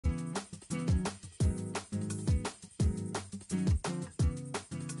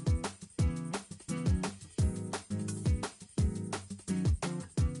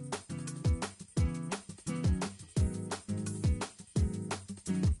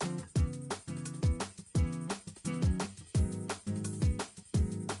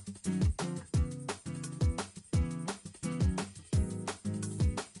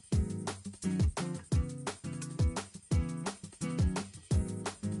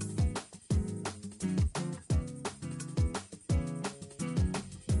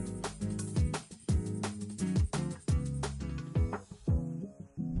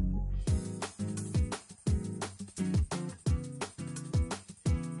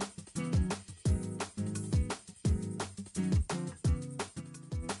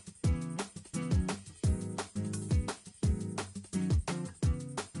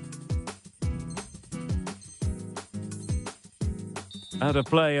Out of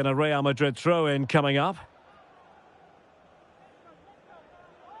play and a Real Madrid throw-in coming up.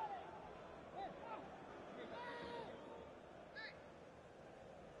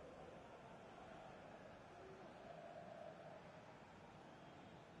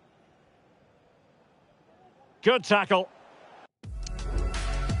 Good tackle.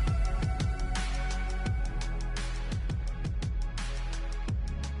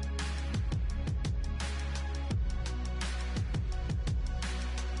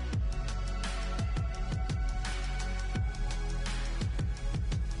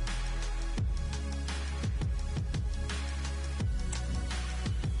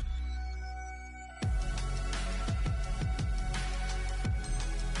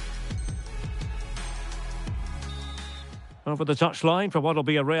 Over the touchline for what will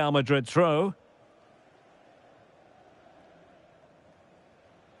be a Real Madrid throw.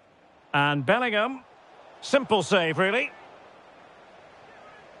 And Bellingham. Simple save, really.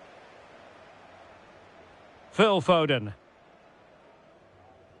 Phil Foden.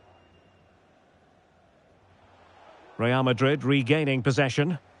 Real Madrid regaining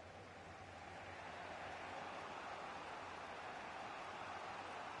possession.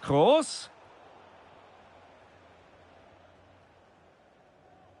 Kroos.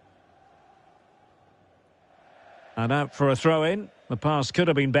 And out for a throw-in. The pass could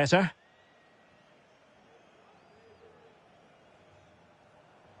have been better.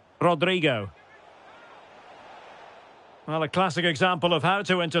 Rodrigo. Well, a classic example of how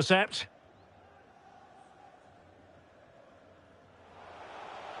to intercept.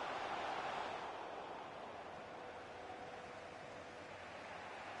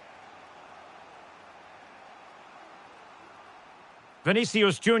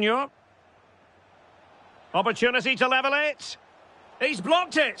 Vinicius Junior. Opportunity to level it. He's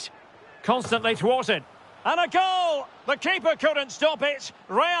blocked it. Constantly thwarted. And a goal! The keeper couldn't stop it.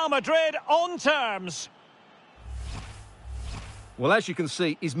 Real Madrid on terms. Well, as you can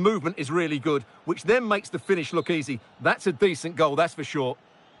see, his movement is really good, which then makes the finish look easy. That's a decent goal, that's for sure.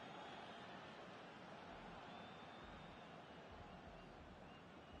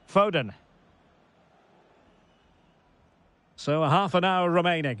 Foden. So a half an hour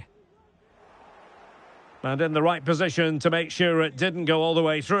remaining. And in the right position to make sure it didn't go all the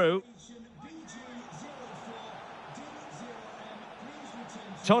way through.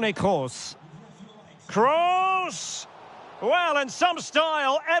 Toni Kroos. Kroos! Well, in some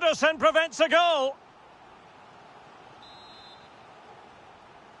style, Ederson prevents a goal.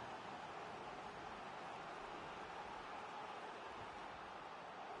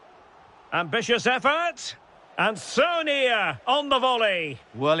 Ambitious effort. And so near on the volley.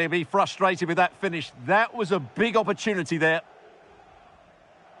 Well, he'll be frustrated with that finish. That was a big opportunity there.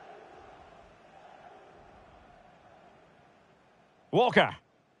 Walker.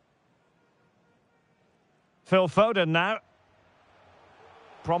 Phil Foden now.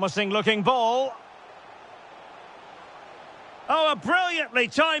 Promising looking ball. Oh, a brilliantly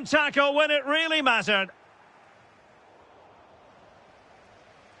timed tackle when it really mattered.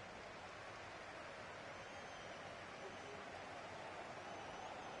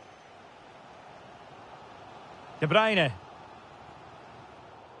 De Bruyne.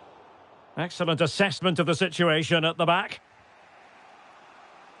 Excellent assessment of the situation at the back.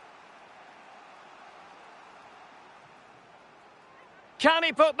 Can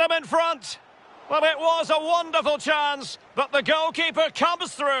he put them in front? Well, it was a wonderful chance, but the goalkeeper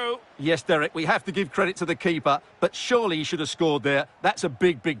comes through. Yes, Derek, we have to give credit to the keeper, but surely he should have scored there. That's a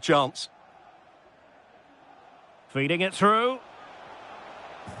big, big chance. Feeding it through.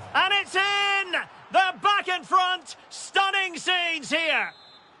 And it's in! They're back in front. Stunning scenes here.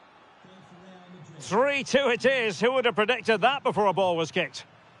 3-2 it is. Who would have predicted that before a ball was kicked?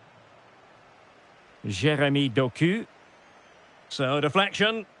 Jeremy Doku. So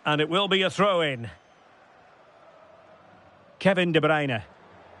deflection, and it will be a throw-in. Kevin De Bruyne.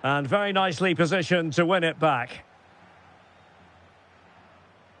 And very nicely positioned to win it back.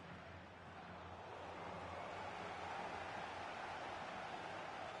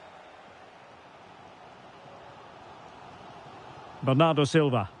 Bernardo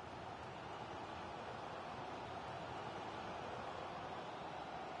Silva.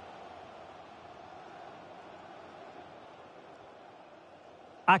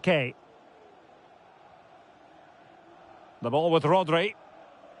 Ake. The ball with Rodri.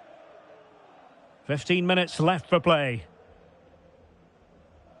 15 minutes left for play.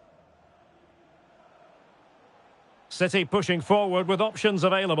 City pushing forward with options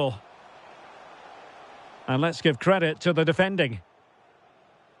available. And let's give credit to the defending.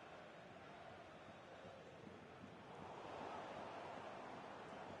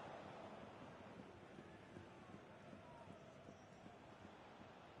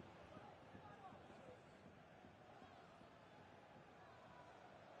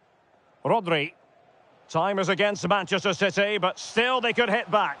 Rodri. Time is against Manchester City, but still they could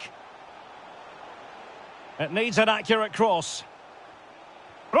hit back. It needs an accurate cross.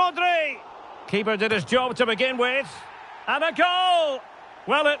 Rodri! Keeper did his job to begin with. And a goal!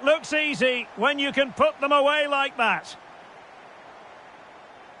 Well, it looks easy when you can put them away like that.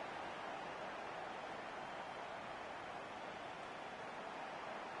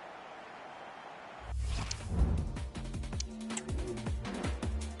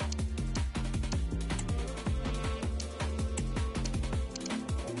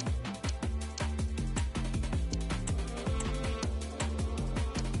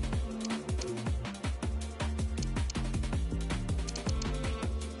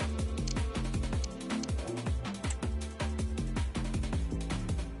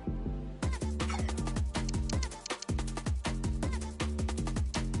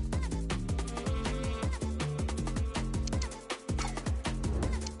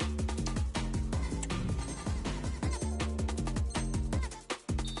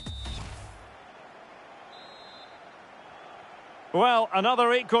 Well, another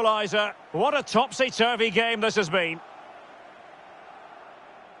equaliser. What a topsy-turvy game this has been.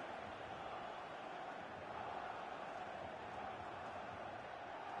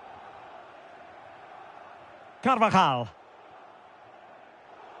 Carvajal.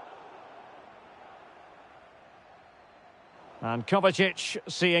 And Kovacic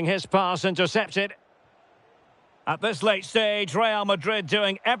seeing his pass intercepted. At this late stage, Real Madrid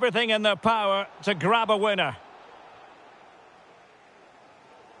doing everything in their power to grab a winner.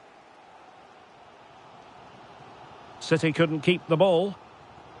 City couldn't keep the ball.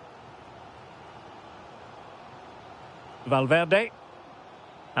 Valverde.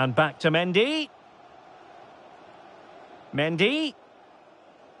 And back to Mendy. Mendy.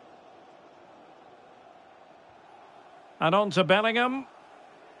 And on to Bellingham.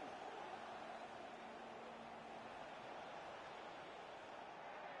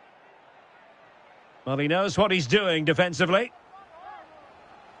 Well, he knows what he's doing defensively.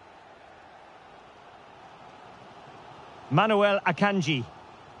 Manuel Akanji.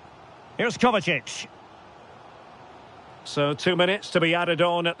 Here's Kovacic. So 2 minutes to be added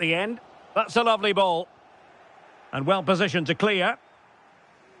on at the end. That's a lovely ball. And well positioned to clear.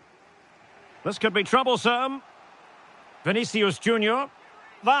 This could be troublesome. Vinicius Junior.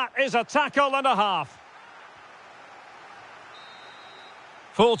 That is a tackle and a half.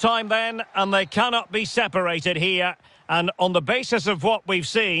 Full time then, and they cannot be separated here. And on the basis of what we've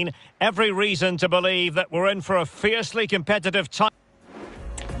seen, every reason to believe that we're in for a fiercely competitive time.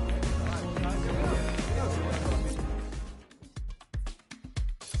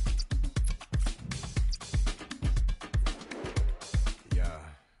 Yeah.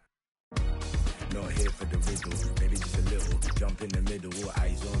 Not here for the riddle, maybe just a little. Jump in the middle, all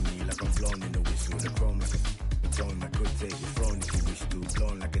eyes on me like I'm blown in the whistle. The chrome like a tone, I could take your throne if you wish to.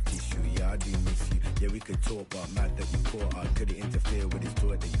 Blown like a tissue, yeah, I do miss you. Yeah, we could talk, but mad that you caught up. Could it interfere with his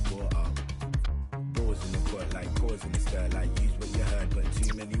thought that you brought up? Balls in the court, like cause in the sky, like use what you heard, but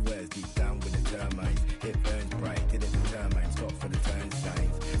too many words deep down with the termites. It burns bright, did it determine, stop for the turn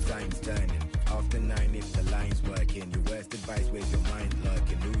signs. Time's turning, after 9 if the line's working. Your worst advice, where's your mind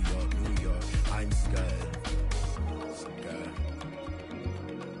lurking? New York, I'm scared. Scared.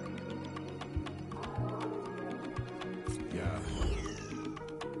 Yeah.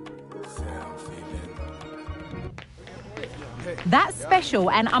 Say I'm feeling. That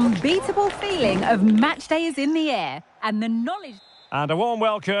special and unbeatable feeling of match day is in the air, and the knowledge... And a warm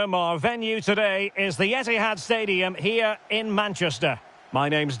welcome. Our venue today is the Etihad Stadium here in Manchester. My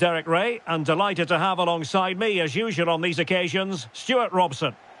name's Derek Ray, and delighted to have alongside me, as usual on these occasions, Stuart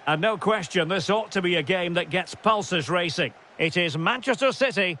Robson. And no question, this ought to be a game that gets pulses racing. It is Manchester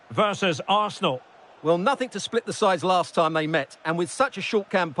City versus Arsenal. Well, nothing to split the sides last time they met, and with such a short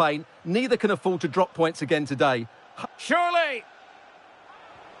campaign, neither can afford to drop points again today. Surely!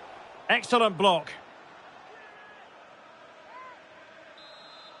 Excellent block.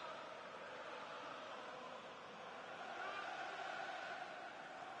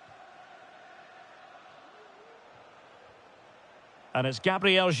 And it's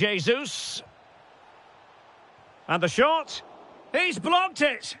Gabriel Jesus. And the shot. He's blocked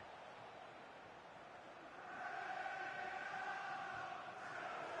it.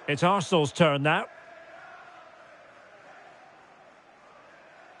 It's Arsenal's turn now.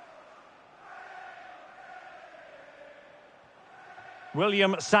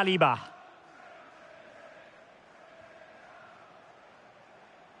 William Saliba.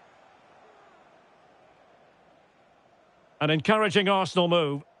 An encouraging Arsenal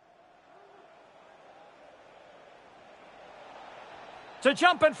move. to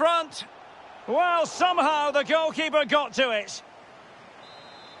jump in front. Well, somehow the goalkeeper got to it.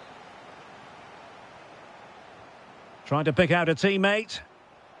 Trying to pick out a teammate.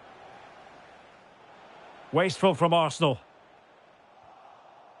 Wasteful from Arsenal.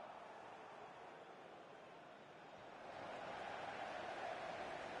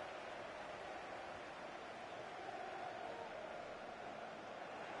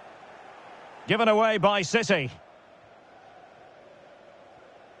 Given away by City.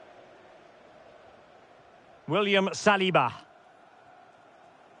 William Saliba.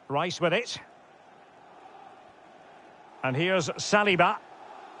 Rice with it. And here's Saliba.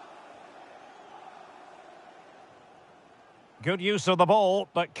 Good use of the ball,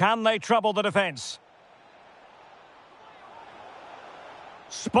 but can they trouble the defence?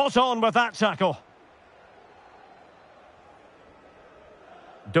 Spot on with that tackle.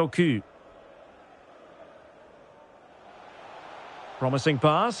 Doku. Promising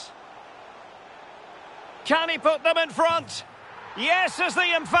pass. Can he put them in front? Yes is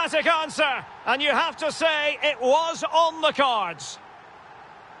the emphatic answer. And you have to say it was on the cards.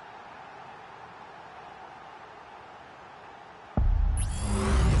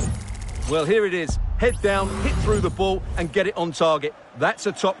 Well, here it is. Head down, hit through the ball and get it on target. That's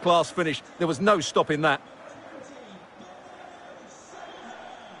a top-class finish. There was no stopping that.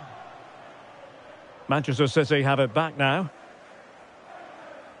 Manchester City have it back now.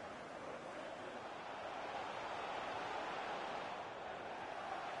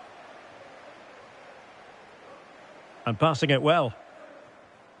 And passing it well.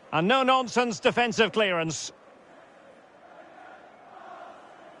 And no-nonsense defensive clearance.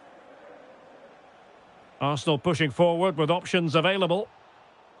 Arsenal pushing forward with options available.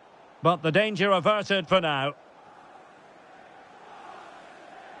 But the danger averted for now.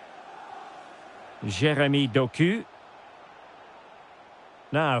 Jeremy Doku.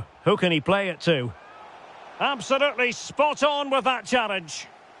 Now, who can he play it to? Absolutely spot on with that challenge.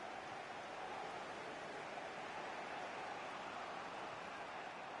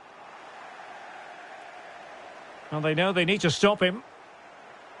 Well, they know they need to stop him.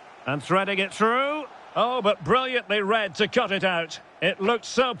 And threading it through. Oh, but brilliantly read to cut it out. It looked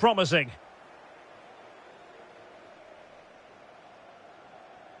so promising.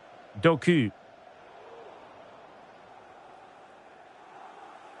 Doku.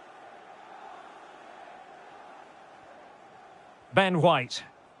 Ben White.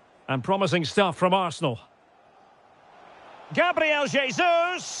 And promising stuff from Arsenal. Gabriel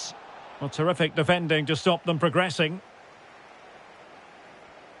Jesus. Well, terrific defending to stop them progressing.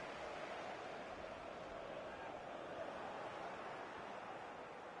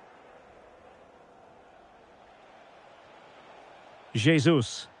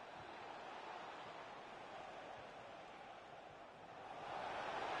 Jesus.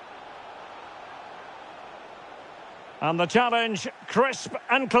 And the challenge, crisp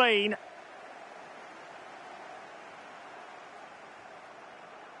and clean.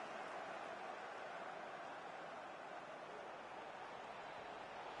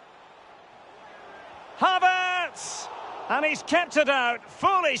 Havertz! And he's kept it out,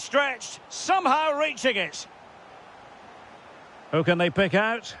 fully stretched, somehow reaching it. Who can they pick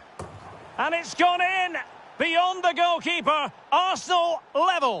out? And it's gone in! Beyond the goalkeeper, Arsenal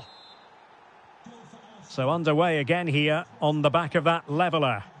level. So underway again here on the back of that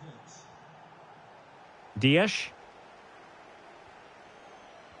leveller. Dias.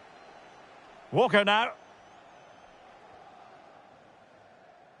 Walker now.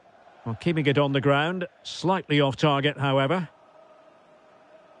 Well, keeping it on the ground, slightly off target, however.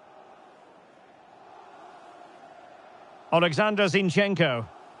 Alexander Zinchenko.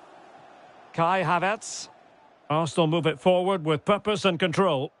 Kai Havertz. Arsenal move it forward with purpose and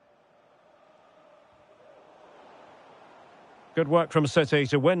control. Good work from City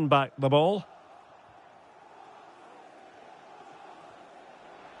to win back the ball.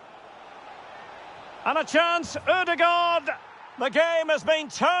 And a chance, Ødegaard. The game has been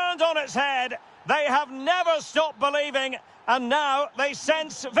turned on its head. They have never stopped believing, and now they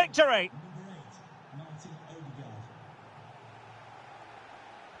sense victory.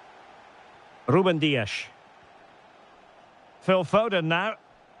 Ruben Dias. Phil Foden now.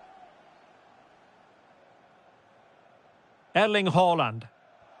 Erling Haaland.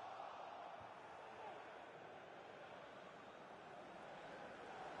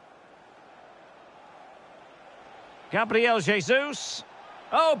 Gabriel Jesus.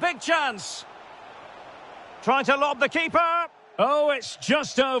 Oh, big chance. Trying to lob the keeper. Oh, it's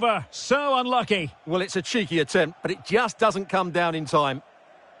just over. So unlucky. Well, it's a cheeky attempt, but it just doesn't come down in time.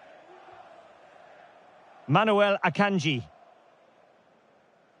 Manuel Akanji.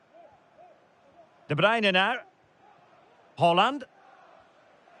 De Bruyne now. Holland.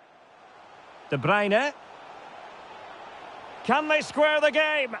 De Bruyne. Can they square the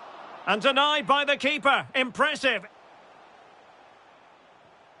game? And denied by the keeper. Impressive.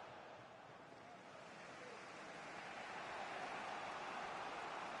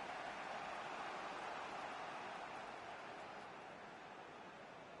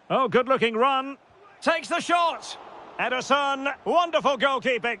 Oh, good-looking run. Takes the shot. Ederson, wonderful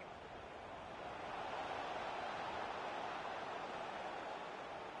goalkeeping.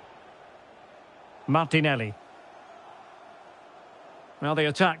 Martinelli. Well, the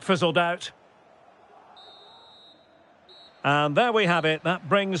attack fizzled out. And there we have it. That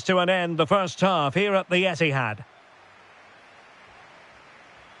brings to an end the first half here at the Etihad.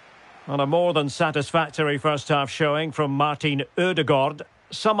 On a more than satisfactory first half showing from Martin Ødegaard.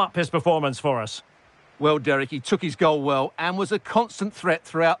 Sum up his performance for us. Well, Derek, he took his goal well and was a constant threat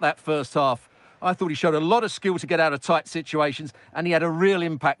throughout that first half. I thought he showed a lot of skill to get out of tight situations, and he had a real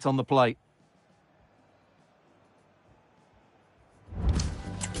impact on the plate.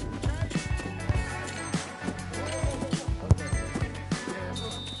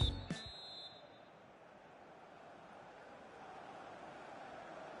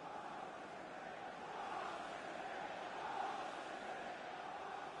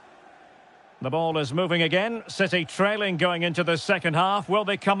 The ball is moving again. City trailing going into the second half. Will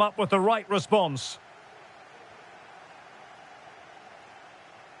they come up with the right response?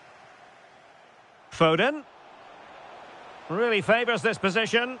 Foden. Really favours this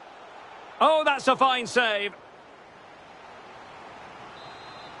position. Oh, that's a fine save.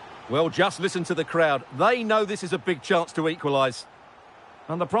 Well, just listen to the crowd. They know this is a big chance to equalise.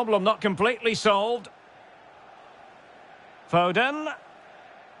 And the problem not completely solved. Foden.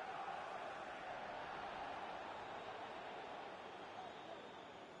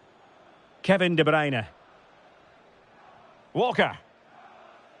 Kevin De Bruyne. Walker.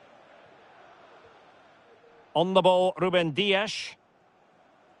 On the ball, Ruben Dias.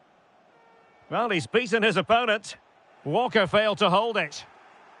 Well, he's beaten his opponent. Walker failed to hold it.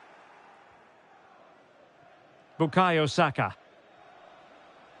 Bukayo Saka.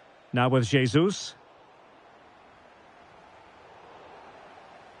 Now with Jesus.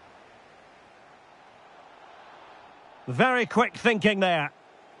 Very quick thinking there.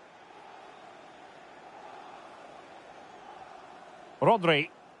 Rodri.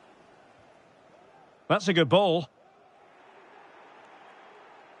 That's a good ball.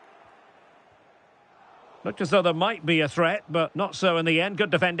 Looked as though there might be a threat, but not so in the end. Good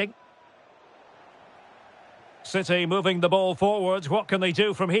defending. City moving the ball forwards. What can they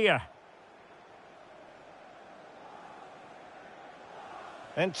do from here?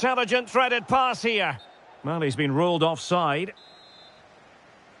 Intelligent threaded pass here. Well, he's been ruled offside.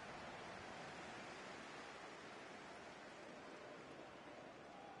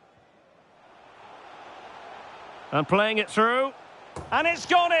 And playing it through. And it's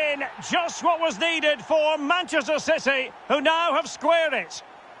gone in. Just what was needed for Manchester City, who now have squared it.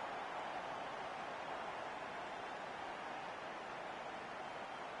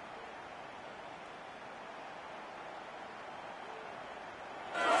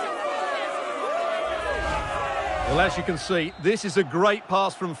 Well, as you can see, this is a great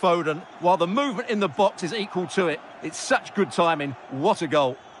pass from Foden, while the movement in the box is equal to it. It's such good timing. What a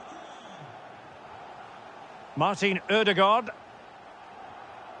goal. Martin Ødegaard.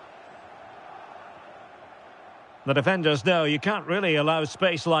 The defenders know you can't really allow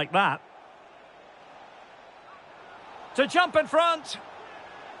space like that. To jump in front.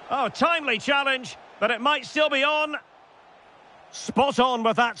 Oh, timely challenge, but it might still be on. Spot on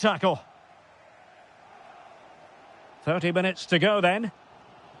with that tackle. 30 minutes to go then.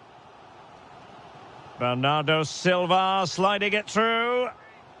 Bernardo Silva sliding it through.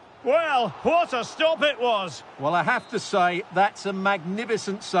 Well, what a stop it was. Well, I have to say, that's a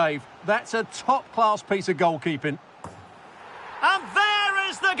magnificent save. That's a top-class piece of goalkeeping. And there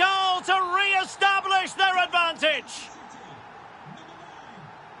is the goal to re-establish their advantage.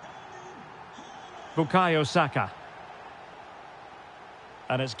 Bukayo Saka.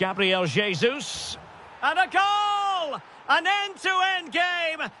 And it's Gabriel Jesus. And a goal! An end-to-end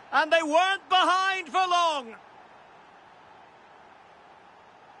game, and they weren't behind for long.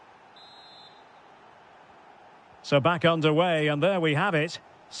 So back underway, and there we have it.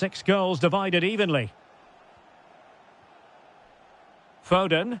 6 goals divided evenly.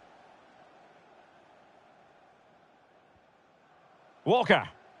 Foden. Walker.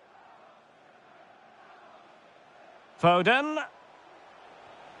 Foden.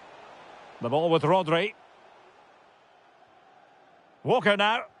 The ball with Rodri. Walker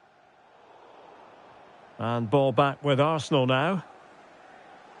now. And ball back with Arsenal now.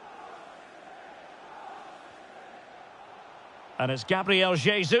 And it's Gabriel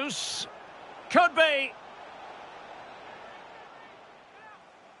Jesus. Could be.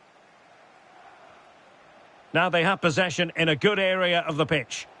 Now they have possession in a good area of the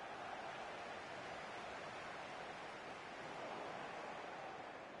pitch.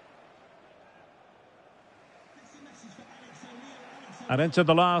 And into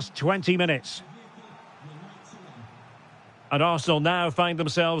the last 20 minutes. And Arsenal now find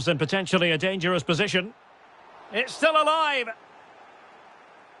themselves in potentially a dangerous position. It's still alive.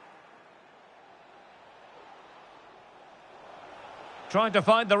 Trying to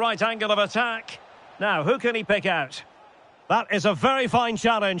find the right angle of attack. Now, who can he pick out? That is a very fine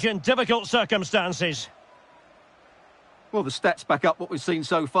challenge in difficult circumstances. Well, the stats back up what we've seen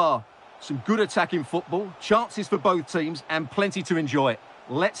so far. Some good attacking football, chances for both teams, and plenty to enjoy.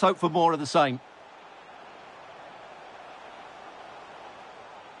 Let's hope for more of the same.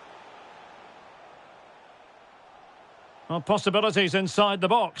 Well, possibilities inside the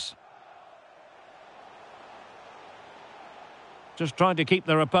box. Just trying to keep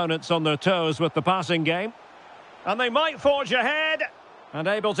their opponents on their toes with the passing game. And they might forge ahead. And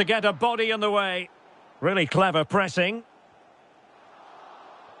able to get a body in the way. Really clever pressing.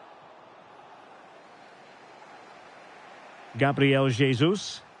 Gabriel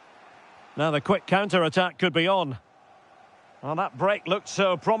Jesus. Now the quick counter-attack could be on. Well, that break looked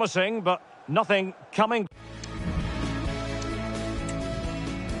so promising, but nothing coming.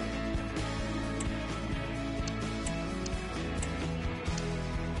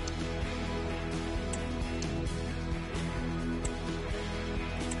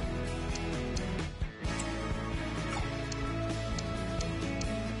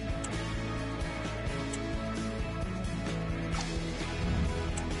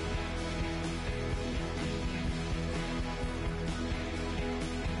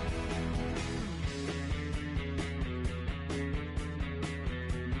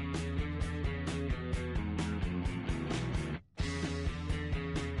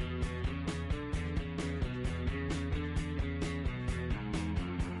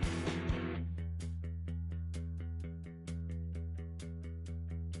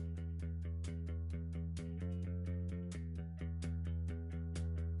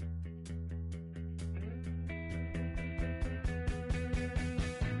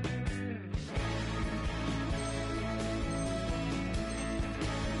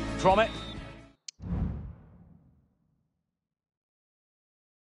 From it.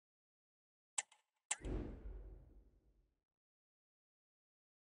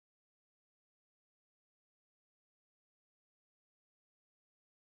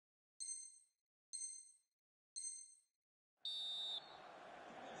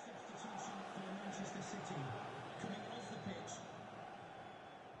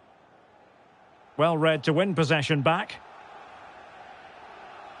 Well read to win possession back.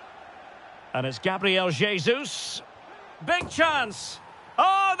 And it's Gabriel Jesus. Big chance.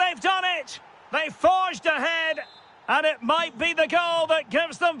 Oh, they've done it. They forged ahead. And it might be the goal that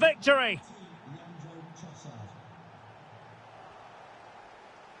gives them victory.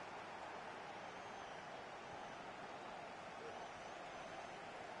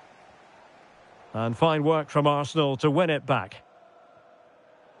 And fine work from Arsenal to win it back.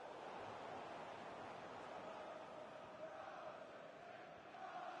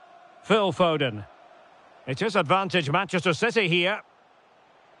 Phil Foden. It is advantage Manchester City here.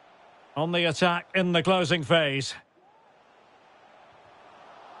 On the attack in the closing phase.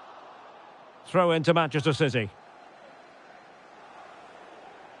 Throw into Manchester City.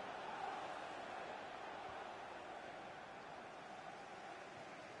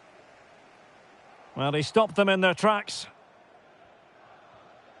 Well, he stopped them in their tracks.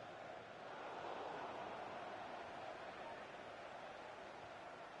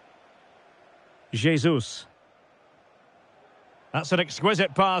 Jesus. That's an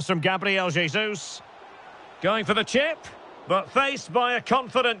exquisite pass from Gabriel Jesus. Going for the chip, but faced by a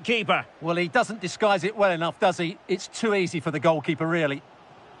confident keeper. Well, he doesn't disguise it well enough, does he? It's too easy for the goalkeeper, really.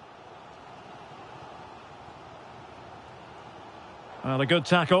 Well, a good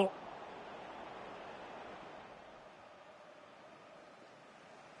tackle.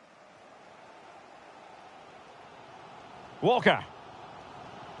 Walker.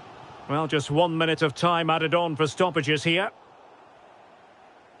 Well, just 1 minute of time added on for stoppages here.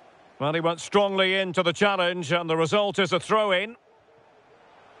 Well, he went strongly into the challenge, and the result is a throw-in.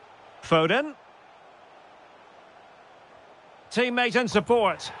 Foden. Teammate in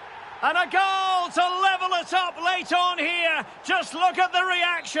support. And a goal to level it up late on here. Just look at the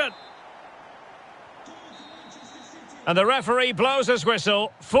reaction. And the referee blows his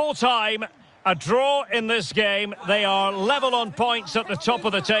whistle. Full time. A draw in this game. They are level on points at the top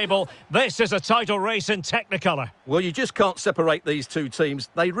of the table. This is a title race in Technicolor. Well, you just can't separate these two teams.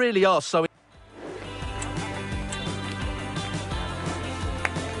 They really are so...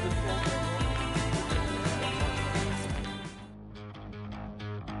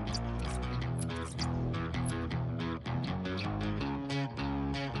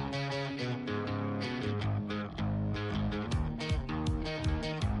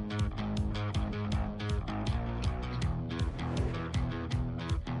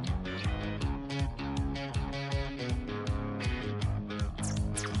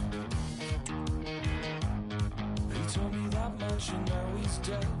 Told me that much and now he's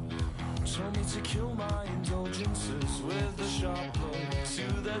dead. Told me to kill my indulgences with a sharp blow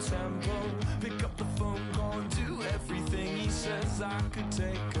to the tempo. Pick up the phone call and do everything he says. I could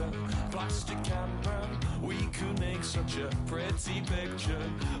take a plastic camera. We could make such a pretty picture.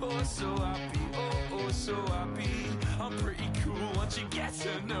 Oh, so happy, oh, so happy. I'm pretty cool once you get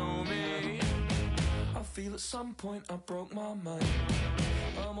to know me. I feel at some point I broke my mind.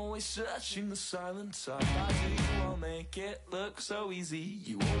 I'm always searching the silent side. I do, I'll make it look so easy.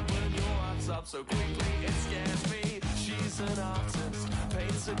 You open your heart up so quickly, it scares me. She's an artist,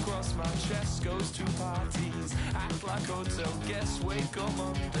 paints across my chest, goes to parties, act like hotel guests, wake on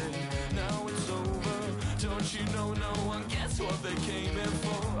Monday. Now it's over, don't you know no one gets what they came in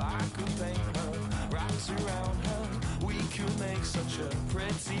for? I could paint her, wraps around her. We could make such a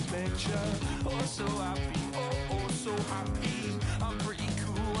pretty picture. Oh, so happy, oh, so happy. I'm pretty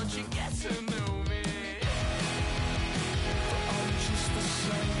cool once you get to know me. But I'm just the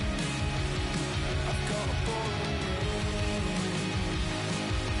same. I've got a boring name.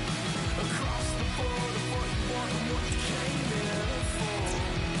 Across the board of what you want and what you came here for.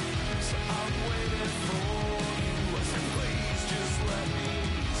 So I'm waiting for you. I said, please just let me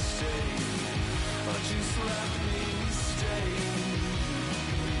stay. Or just let me stay.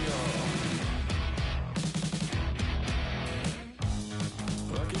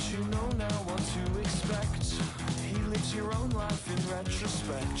 I guess you know now what to expect. He lives your own life in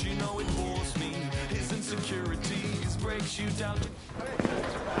retrospect. You know it bores me. His insecurities breaks you down.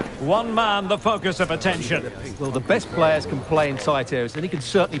 One man, the focus of attention. Well, the best players can play in tight areas, and he can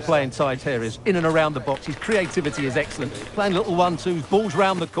certainly play in tight areas, in and around the box. His creativity is excellent. Playing little 1-2s, balls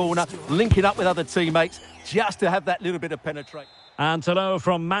round the corner, linking up with other teammates, just to have that little bit of penetration. And hello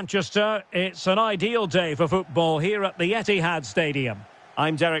from Manchester. It's an ideal day for football here at the Etihad Stadium.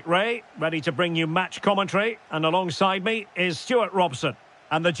 I'm Derek Ray, ready to bring you match commentary, and alongside me is Stuart Robson.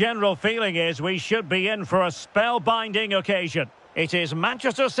 And the general feeling is we should be in for a spellbinding occasion. It is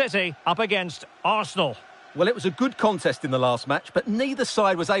Manchester City up against Arsenal. Well, it was a good contest in the last match, but neither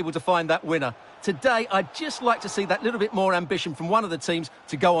side was able to find that winner. Today, I'd just like to see that little bit more ambition from one of the teams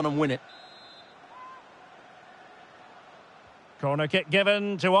to go on and win it. Corner kick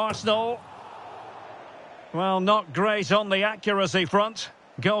given to Arsenal. Well, not great on the accuracy front.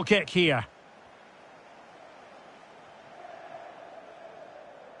 Goal kick here.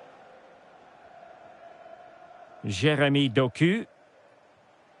 Jérémy Doku.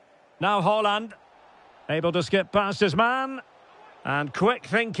 Now Haaland. Able to skip past his man. And quick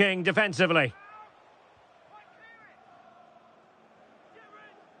thinking defensively.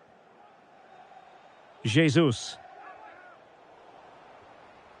 Jesus.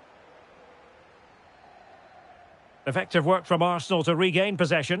 Effective work from Arsenal to regain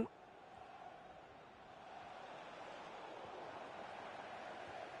possession.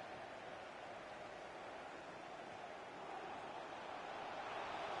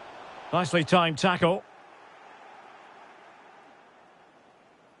 Nicely timed tackle.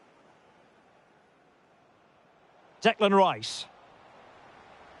 Declan Rice.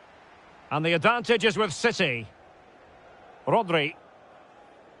 And the advantage is with City. Rodri.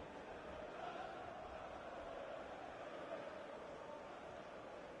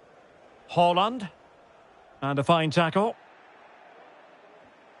 Haaland. And a fine tackle.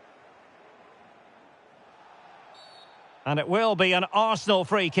 And it will be an Arsenal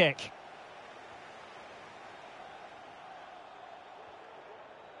free kick.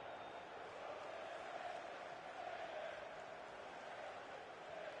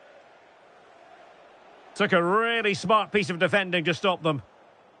 Took a really smart piece of defending to stop them.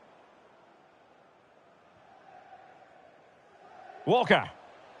 Walker.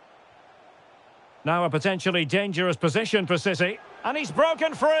 Now a potentially dangerous position for City. And he's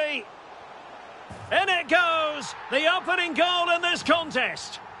broken free. In it goes! The opening goal in this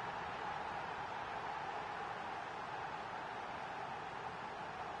contest.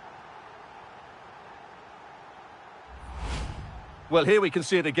 Well, here we can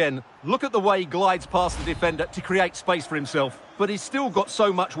see it again. Look at the way he glides past the defender to create space for himself. But he's still got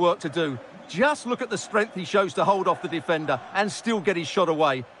so much work to do. Just look at the strength he shows to hold off the defender and still get his shot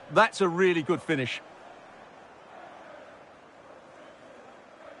away. That's a really good finish.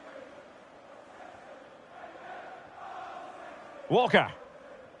 Walker.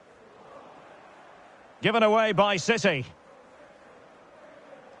 Given away by City.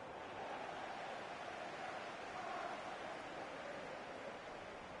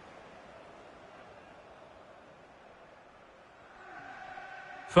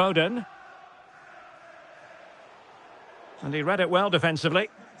 Foden. And he read it well defensively.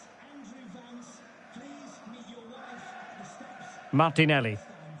 Martinelli.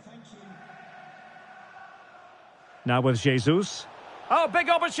 Now with Jesus. Oh, big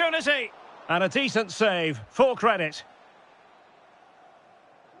opportunity! And a decent save, full credit.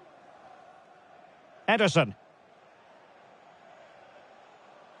 Ederson.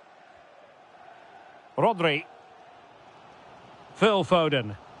 Rodri. Phil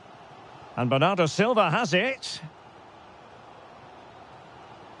Foden. And Bernardo Silva has it.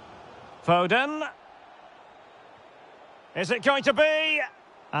 Foden. Is it going to be?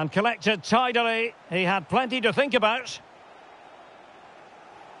 And collected tidily. He had plenty to think about.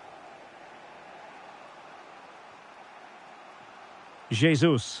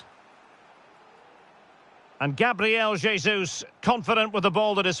 Jesus. And Gabriel Jesus, confident with the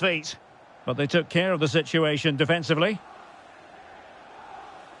ball at his feet. But they took care of the situation defensively.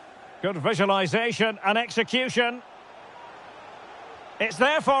 Good visualisation and execution. It's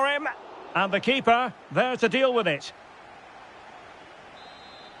there for him. And the keeper there to deal with it.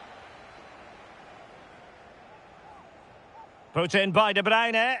 Put in by De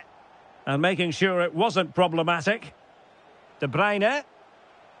Bruyne. And making sure it wasn't problematic. De Bruyne.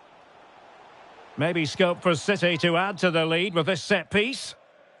 Maybe scope for City to add to the lead with this set piece.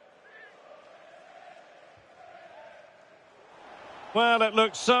 Well, it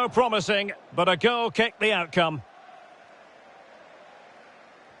looked so promising, but a goal kicked the outcome.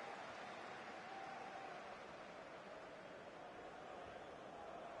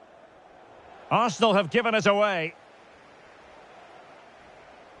 Arsenal have given it away.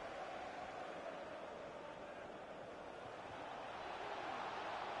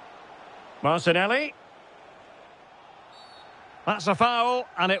 Martinelli. That's a foul,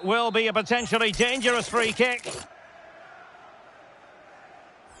 and it will be a potentially dangerous free kick.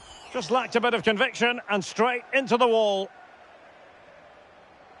 Just lacked a bit of conviction and straight into the wall.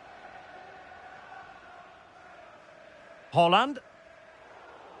 Holland.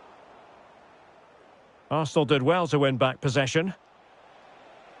 Arsenal did well to win back possession.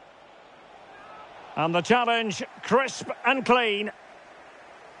 And the challenge, crisp and clean.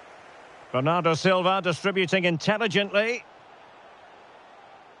 Bernardo Silva distributing intelligently.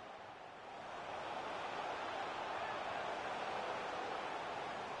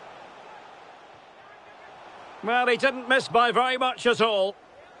 Well, he didn't miss by very much at all.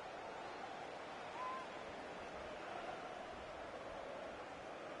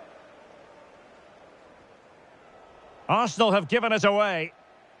 Arsenal have given it away.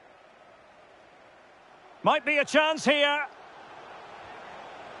 Might be a chance here.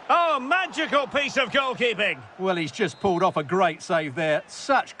 Oh, magical piece of goalkeeping. Well, he's just pulled off a great save there.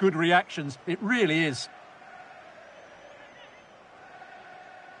 Such good reactions. It really is.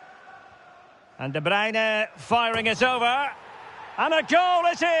 And De Bruyne firing it over. And a goal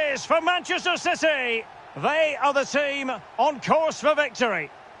it is for Manchester City. They are the team on course for victory.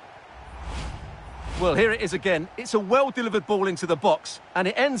 Well, here it is again. It's a well-delivered ball into the box, and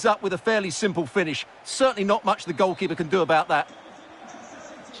it ends up with a fairly simple finish. Certainly not much the goalkeeper can do about that.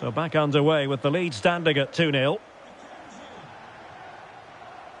 So back underway with the lead standing at 2-0.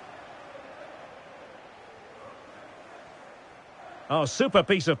 Oh, super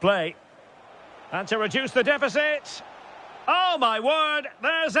piece of play. And to reduce the deficit. Oh, my word,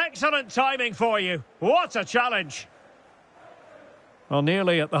 there's excellent timing for you. What a challenge. Well,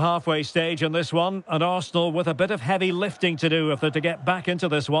 nearly at the halfway stage in this one, and Arsenal with a bit of heavy lifting to do if they're to get back into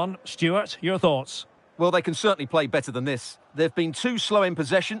this one. Stuart, your thoughts? Well, they can certainly play better than this. They've been too slow in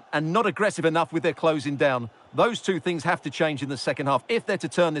possession and not aggressive enough with their closing down. Those two things have to change in the second half if they're to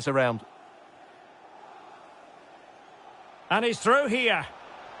turn this around. And he's through here.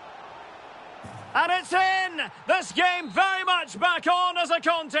 And it's in! This game very much back on as a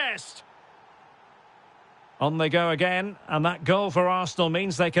contest. On they go again, and that goal for Arsenal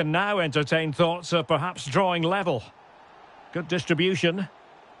means they can now entertain thoughts of perhaps drawing level. Good distribution.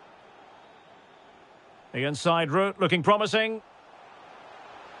 The inside route looking promising.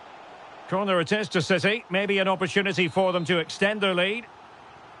 Corner it is to City. Maybe an opportunity for them to extend their lead.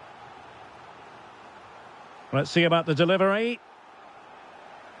 Let's see about the delivery.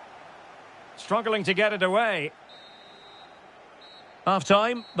 Struggling to get it away.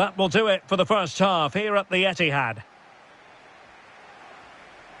 Half-time, that will do it for the first half here at the Etihad.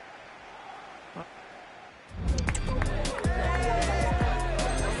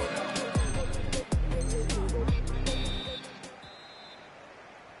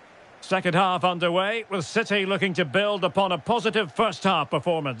 Second half underway, with City looking to build upon a positive first half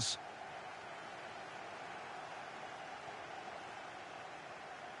performance.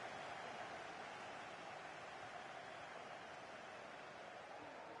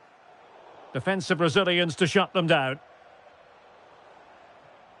 Defensive Brazilians to shut them down.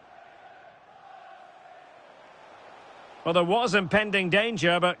 Well, there was impending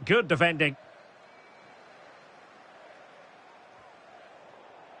danger, but good defending.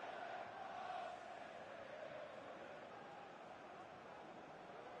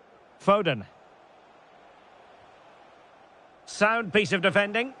 Foden. Sound piece of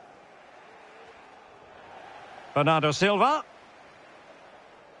defending. Bernardo Silva.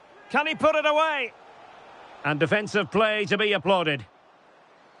 Can he put it away? And defensive play to be applauded.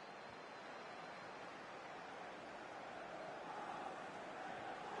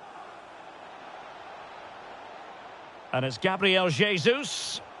 And it's Gabriel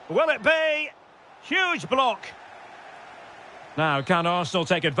Jesus. Will it be? Huge block. Now, can Arsenal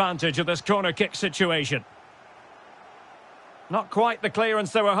take advantage of this corner kick situation? Not quite the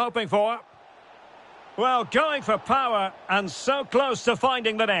clearance they were hoping for. Well, going for power and so close to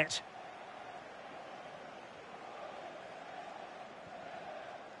finding the net.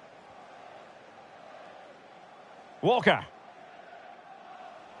 Walker.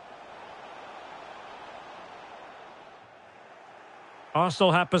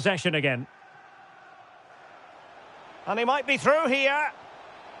 Arsenal have possession again. And he might be through here.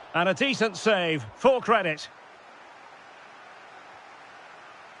 And a decent save. Full credit.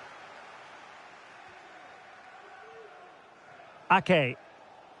 Ake.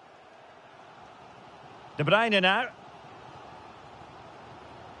 De Bruyne now.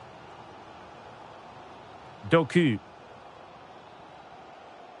 Doku.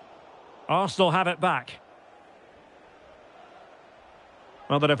 Arsenal have it back.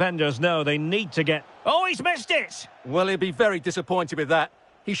 Well, the defenders know they need to get... Oh, he's missed it! Well, he'll be very disappointed with that.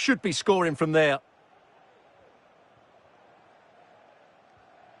 He should be scoring from there.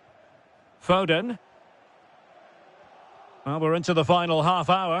 Foden. Well, we're into the final half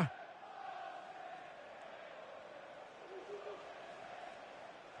hour.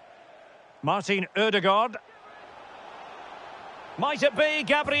 Martin Ødegaard. Might it be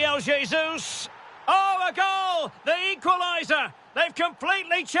Gabriel Jesus? Oh, a goal! The equaliser! They've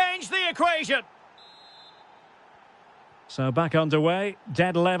completely changed the equation. So back underway,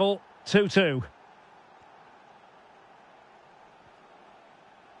 dead level, 2-2.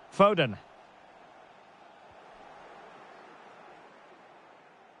 Foden.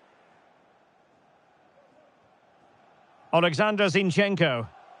 Alexander Zinchenko.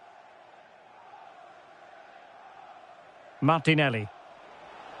 Martinelli.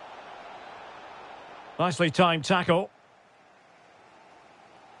 Nicely timed tackle.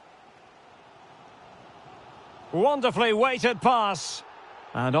 Wonderfully weighted pass.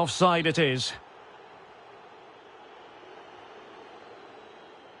 And offside it is.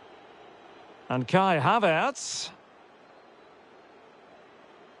 And Kai Havertz.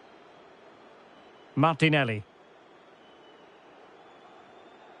 Martinelli.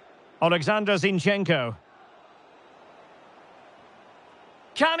 Alexander Zinchenko.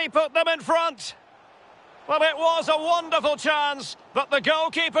 Can he put them in front? Well, it was a wonderful chance, but the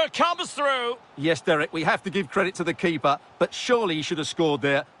goalkeeper comes through. Yes, Derek, we have to give credit to the keeper, but surely he should have scored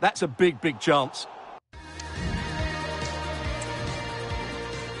there. That's a big, big chance.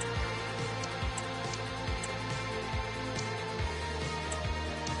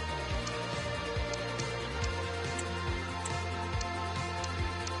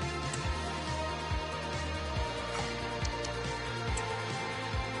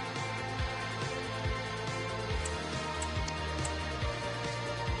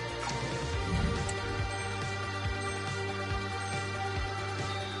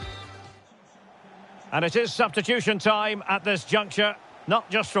 And it is substitution time at this juncture, not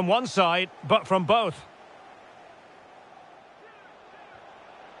just from one side, but from both.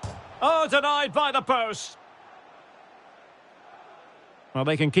 Oh, denied by the post. Well,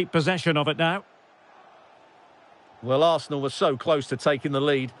 they can keep possession of it now. Well, Arsenal were so close to taking the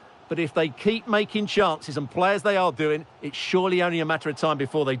lead, but if they keep making chances and play as they are doing, it's surely only a matter of time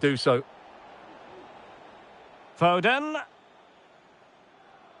before they do so. Foden.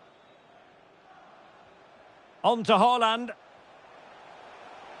 On to Haaland.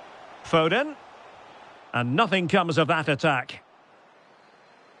 Foden. And nothing comes of that attack.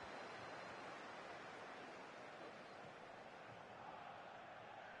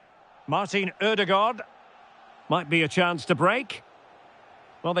 Martin Ødegaard. Might be a chance to break.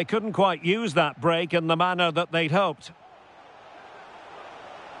 Well, they couldn't quite use that break in the manner that they'd hoped.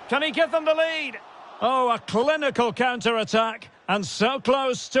 Can he give them the lead? Oh, a clinical counter-attack, and so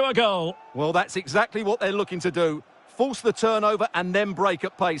close to a goal. Well, that's exactly what they're looking to do. Force the turnover and then break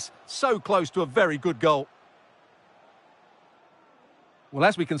at pace. So close to a very good goal. Well,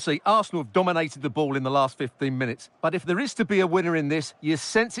 as we can see, Arsenal have dominated the ball in the last 15 minutes. But if there is to be a winner in this, you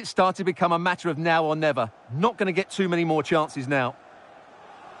sense it's starting to become a matter of now or never. Not going to get too many more chances now.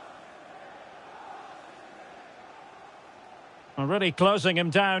 Already closing him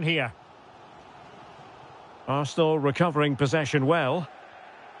down here. Arsenal recovering possession well.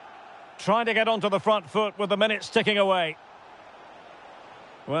 Trying to get onto the front foot with the minutes ticking away.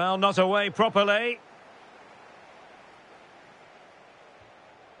 Well, not away properly.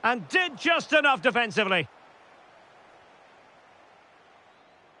 And did just enough defensively.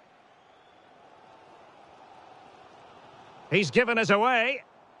 He's given us away.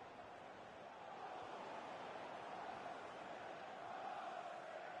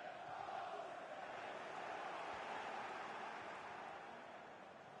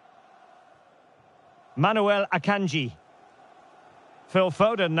 Manuel Akanji. Phil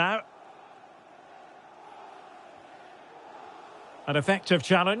Foden now. An effective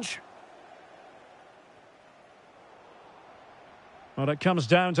challenge. Well, it comes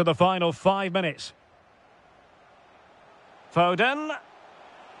down to the final 5 minutes. Foden.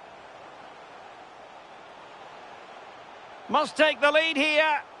 Must take the lead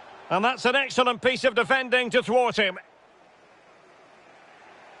here. And that's an excellent piece of defending to thwart him.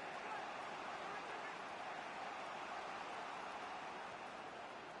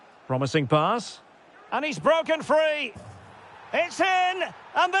 Promising pass. And he's broken free. It's in,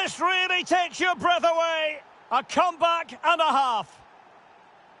 and this really takes your breath away. A comeback and a half.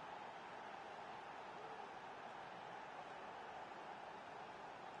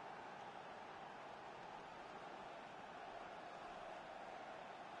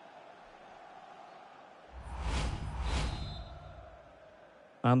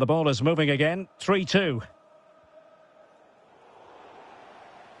 And the ball is moving again, 3-2.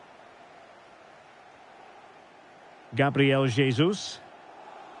 Gabriel Jesus.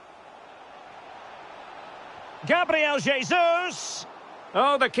 Gabriel Jesus!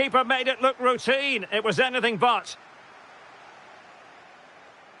 Oh, the keeper made it look routine. It was anything but.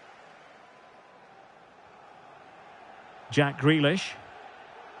 Jack Grealish.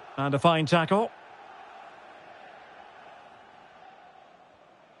 And a fine tackle.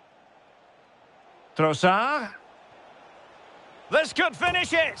 Trossard. This could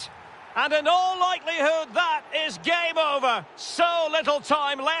finish it. And in all likelihood, that is game over. So little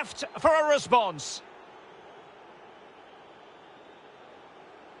time left for a response.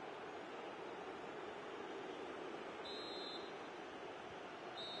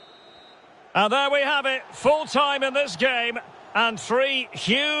 And there we have it, full time in this game. And 3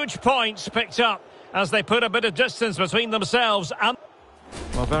 huge points picked up as they put a bit of distance between themselves and...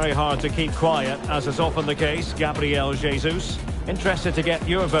 Well, very hard to keep quiet, as is often the case. Gabriel Jesus. Interested to get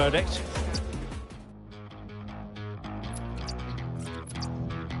your verdict.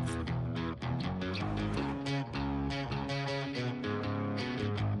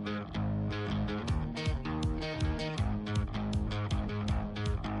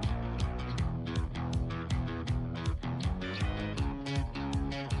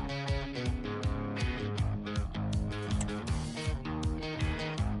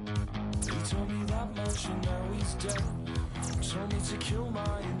 Told me that much and now he's dead. Told me to kill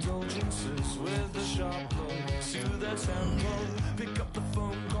my indulgences with a sharp blow to the tempo. Pick up the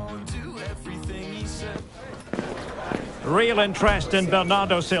phone, call and do everything he said. Real interest in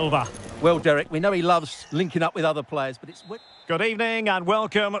Bernardo Silva. Well, Derek, we know he loves linking up with other players, but it's... Good evening and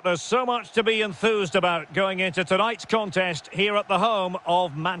welcome. There's so much to be enthused about going into tonight's contest here at the home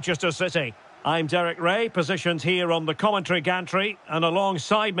of Manchester City. I'm Derek Ray, positioned here on the commentary gantry, and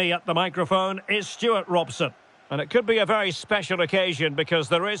alongside me at the microphone is Stuart Robson. And it could be a very special occasion because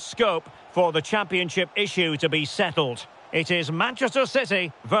there is scope for the championship issue to be settled. It is Manchester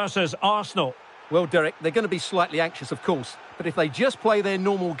City versus Arsenal. Well, Derek, they're going to be slightly anxious, of course, but if they just play their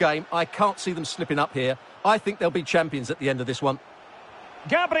normal game, I can't see them slipping up here. I think they'll be champions at the end of this one.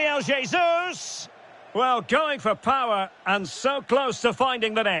 Gabriel Jesus! Well, going for power and so close to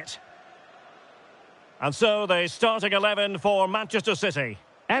finding the net. And so the starting 11 for Manchester City.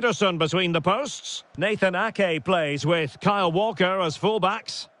 Ederson between the posts. Nathan Ake plays with Kyle Walker as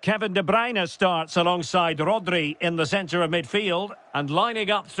fullbacks. Kevin De Bruyne starts alongside Rodri in the centre of midfield. And lining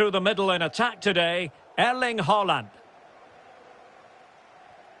up through the middle in attack today, Erling Haaland.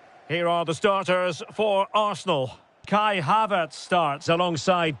 Here are the starters for Arsenal. Kai Havertz starts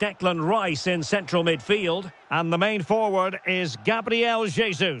alongside Declan Rice in central midfield. And the main forward is Gabriel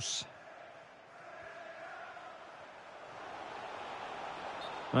Jesus.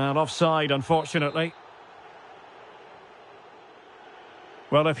 Well, offside, unfortunately.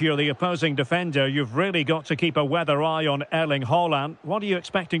 Well, if you're the opposing defender, you've really got to keep a weather eye on Erling Haaland. What are you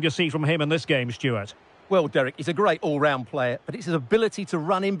expecting to see from him in this game, Stuart? Well, Derek, he's a great all-round player, but it's his ability to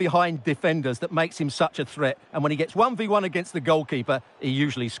run in behind defenders that makes him such a threat. And when he gets 1v1 against the goalkeeper, he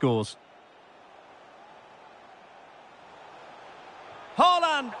usually scores.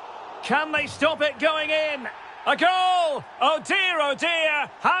 Haaland! Can they stop it going in? A goal! Oh dear,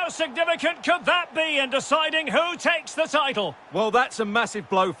 how significant could that be in deciding who takes the title? Well, that's a massive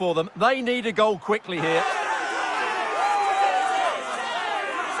blow for them. They need a goal quickly here.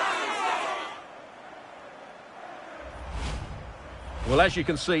 Well, as you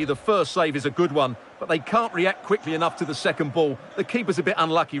can see, the first save is a good one, but they can't react quickly enough to the second ball. The keeper's a bit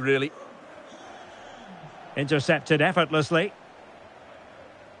unlucky, really. Intercepted effortlessly.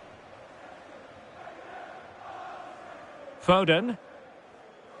 Foden.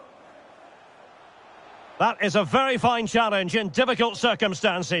 That is a very fine challenge in difficult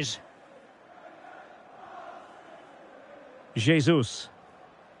circumstances. Jesus.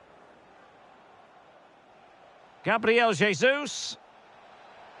 Gabriel Jesus.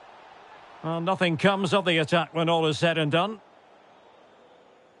 Well, nothing comes of the attack when all is said and done.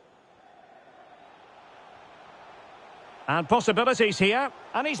 And possibilities here.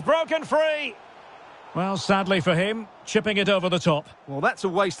 And he's broken free. Well, sadly for him, chipping it over the top. Well, that's a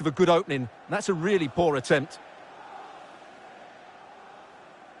waste of a good opening. That's a really poor attempt.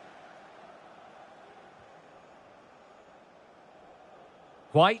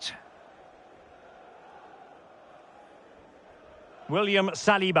 White. William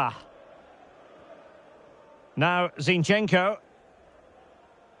Saliba. Now Zinchenko.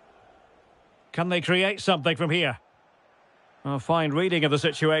 Can they create something from here? A fine reading of the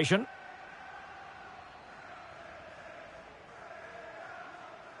situation.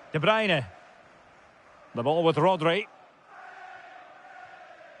 De Bruyne. The ball with Rodri.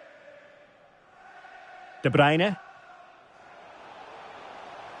 De Bruyne.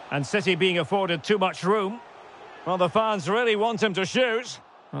 And City being afforded too much room. Well, the fans really want him to shoot.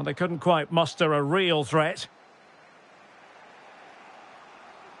 Well, they couldn't quite muster a real threat.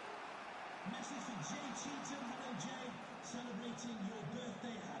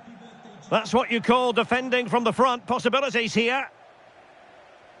 That's what you call defending from the front. Possibilities here.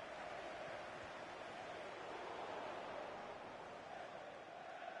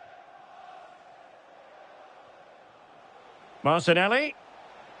 Martinelli.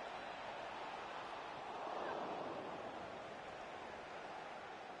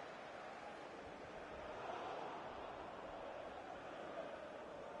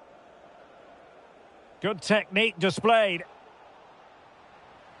 Good technique displayed.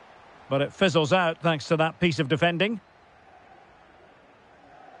 But it fizzles out thanks to that piece of defending.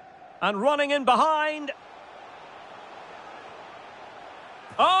 And running in behind.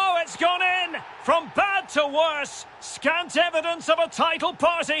 Oh, it's gone in! From bad to worse. Scant evidence of a title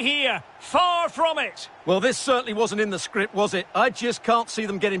party here. Far from it. Well, this certainly wasn't in the script, was it? I just can't see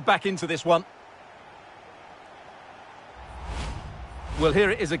them getting back into this one. Well,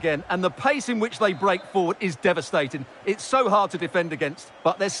 here it is again, and the pace in which they break forward is devastating. It's so hard to defend against,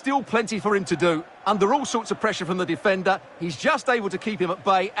 but there's still plenty for him to do. Under all sorts of pressure from the defender, he's just able to keep him at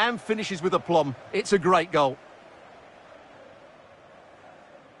bay and finishes with aplomb. It's a great goal.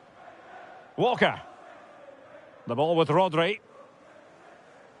 Walker. The ball with Rodri.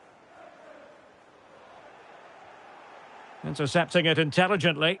 Intercepting it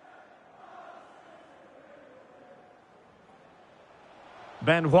intelligently.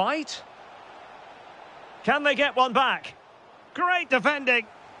 Ben White. Can they get one back? Great defending.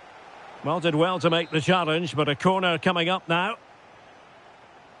 Well, did well to make the challenge, but a corner coming up now.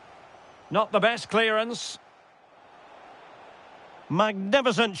 Not the best clearance.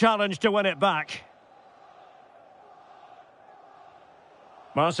 Magnificent challenge to win it back.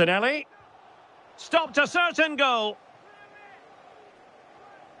 Martinelli. Stopped a certain goal.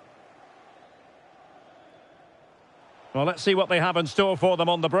 Well, let's see what they have in store for them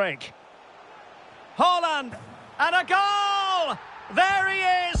on the break. Haaland! And a goal! There he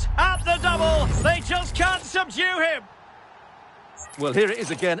is at up the double. They just can't subdue him. Well, here it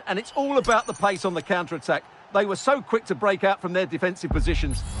is again, and it's all about the pace on the counter-attack. They were so quick to break out from their defensive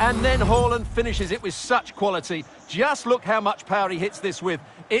positions. And then Haaland finishes it with such quality. Just look how much power he hits this with.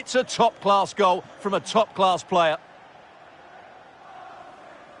 It's a top-class goal from a top-class player.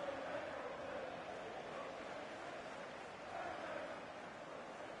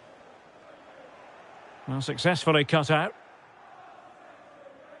 Well, successfully cut out.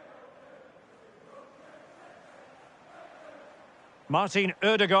 Martin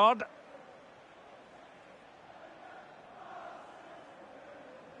Ødegaard.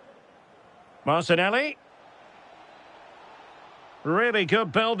 Martinelli. Really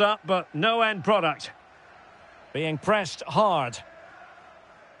good build-up, but no end product. Being pressed hard.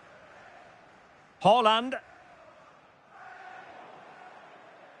 Haaland.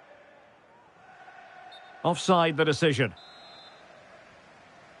 Offside the decision.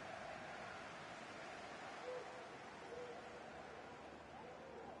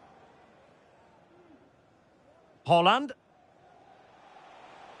 Haaland.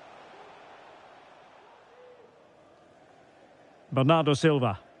 Bernardo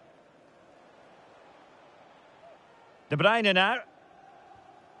Silva. De Bruyne now.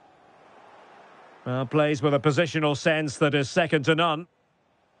 Well, plays with a positional sense that is second to none.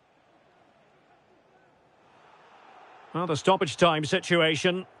 Well, the stoppage time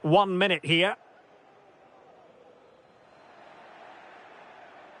situation, 1 minute here.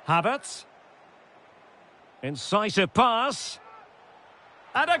 Havertz. Incisive pass.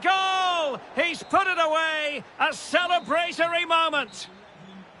 And a goal! He's put it away! A celebratory moment!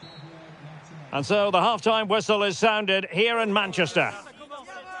 And so the half-time whistle is sounded here in Manchester.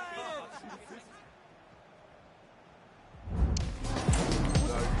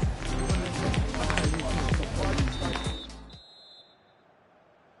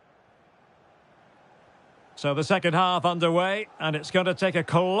 So the second half underway, and it's going to take a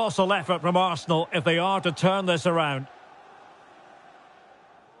colossal effort from Arsenal if they are to turn this around.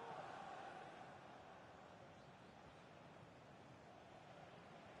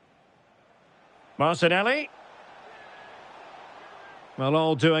 Martinelli. Well,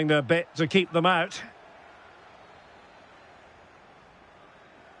 all doing their bit to keep them out.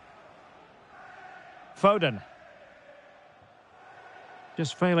 Foden.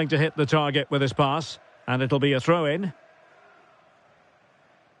 Just failing to hit the target with his pass. And it'll be a throw-in.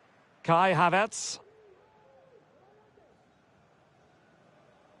 Kai Havertz.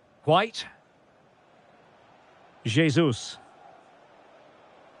 White. Jesus.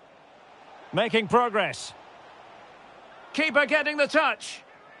 Making progress. Keeper getting the touch.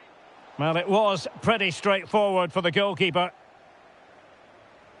 Well, it was pretty straightforward for the goalkeeper.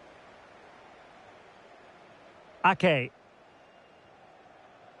 Ake.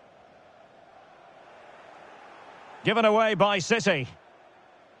 Given away by City.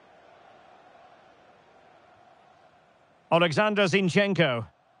 Alexander Zinchenko.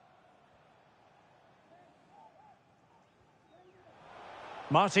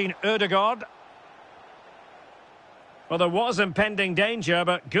 Martin Ødegaard. Well, there was impending danger,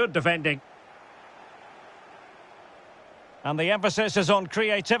 but good defending. And the emphasis is on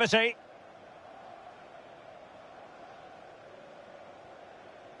creativity.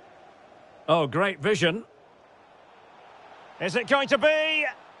 Oh, great vision. Is it going to be?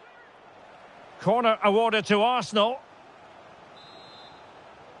 Corner awarded to Arsenal.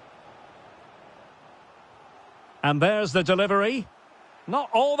 And there's the delivery.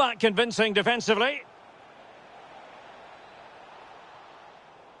 Not all that convincing defensively.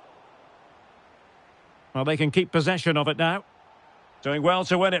 Well, they can keep possession of it now. Doing well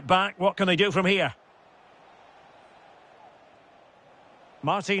to win it back. What can they do from here?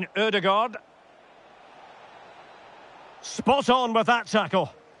 Martin Ødegaard. Spot on with that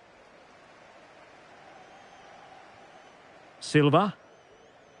tackle. Silva.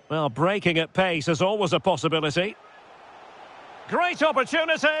 Well, breaking at pace is always a possibility. Great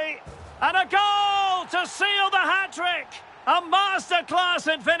opportunity. And a goal to seal the hat-trick. A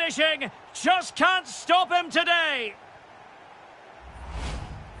masterclass in finishing. Just can't stop him today.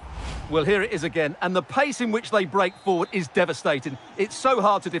 Well, here it is again, and the pace in which they break forward is devastating. It's so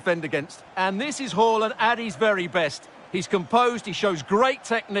hard to defend against. And this is Haaland at his very best. He's composed, he shows great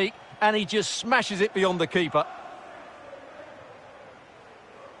technique, and he just smashes it beyond the keeper.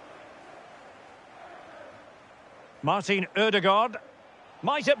 Martin Ødegaard.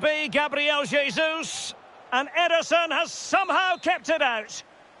 Might it be Gabriel Jesus? And Ederson has somehow kept it out.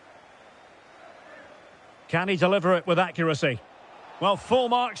 Can he deliver it with accuracy? Well, full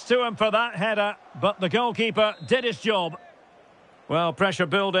marks to him for that header, but the goalkeeper did his job. Well, pressure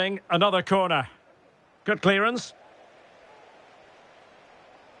building, another corner. Good clearance.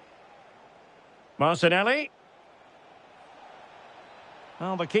 Martinelli.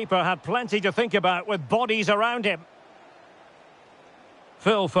 Well, the keeper had plenty to think about with bodies around him.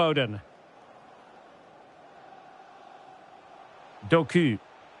 Phil Foden. Doku.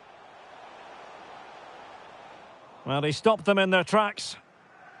 Well, he stopped them in their tracks.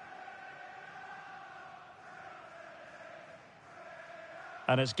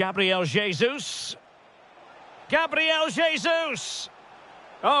 And it's Gabriel Jesus. Gabriel Jesus!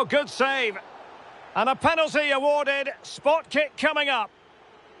 Oh, good save. And a penalty awarded. Spot kick coming up.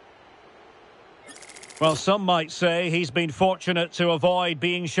 Well, some might say he's been fortunate to avoid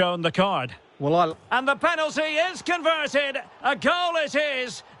being shown the card. And the penalty is converted. A goal it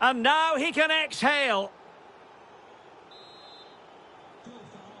is. And now he can exhale.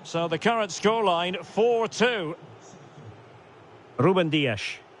 So the current scoreline, 4-2. Ruben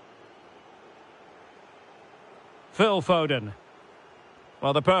Dias. Phil Foden.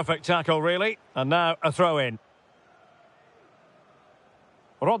 Well, the perfect tackle, really. And now a throw-in.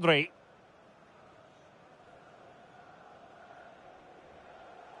 Rodri.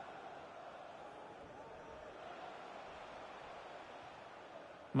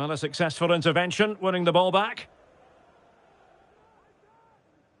 Well, a successful intervention, winning the ball back.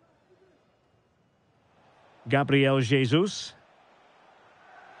 Gabriel Jesus.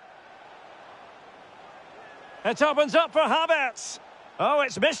 It opens up for Havertz. Oh,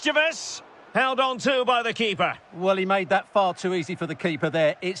 it's mischievous. Held on to by the keeper. Well, he made that far too easy for the keeper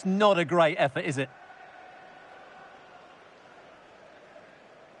there. It's not a great effort, is it?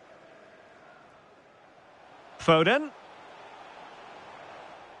 Foden.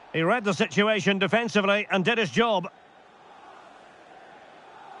 He read the situation defensively and did his job.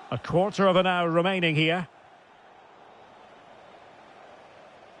 A quarter of an hour remaining here.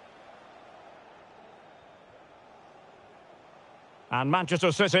 And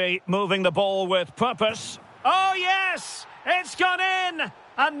Manchester City moving the ball with purpose. Oh, yes! It's gone in!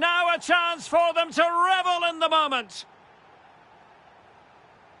 And now a chance for them to revel in the moment.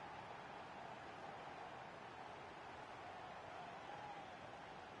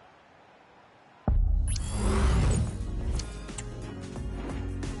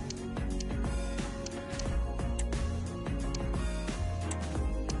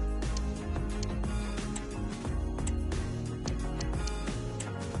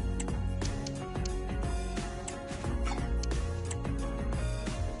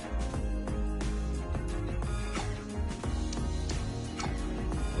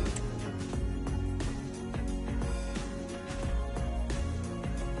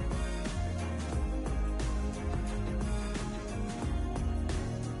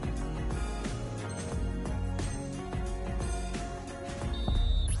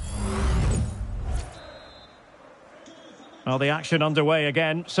 Well, the action underway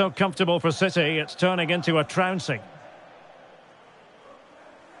again. So comfortable for City, it's turning into a trouncing.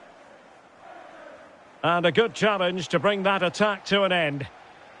 And a good challenge to bring that attack to an end.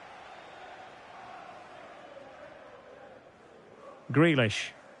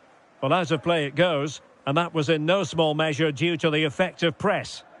 Grealish. Well, out of play it goes, and that was in no small measure due to the effective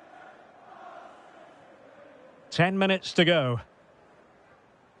press. 10 minutes to go.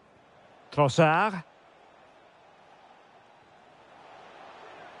 Trossard.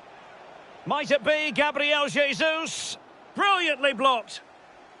 Might it be Gabriel Jesus? Brilliantly blocked.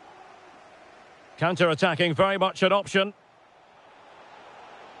 Counter-attacking, very much an option.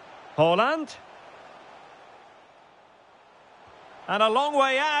 Haaland. And a long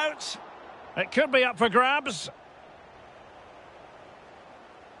way out. It could be up for grabs.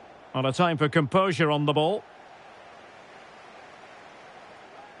 On a time for composure on the ball.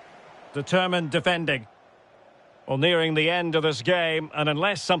 Determined defending. Well, nearing the end of this game, and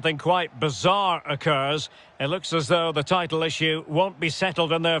unless something quite bizarre occurs, it looks as though the title issue won't be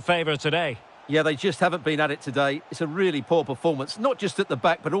settled in their favour today. Yeah, they just haven't been at it today. It's a really poor performance, not just at the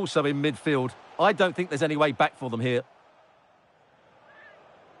back, but also in midfield. I don't think there's any way back for them here.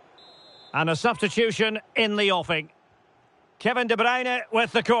 And a substitution in the offing. Kevin De Bruyne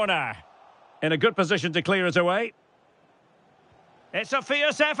with the corner. In a good position to clear it away. It's a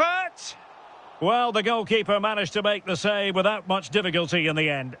fierce effort. Well, the goalkeeper managed to make the save without much difficulty in the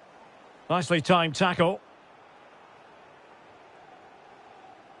end. Nicely timed tackle.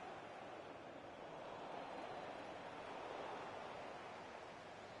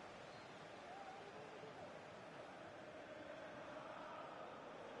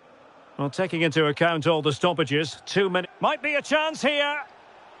 Well, taking into account all the stoppages, 2 minutes. Might be a chance here.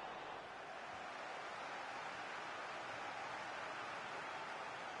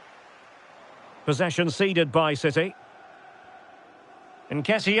 Possession ceded by City.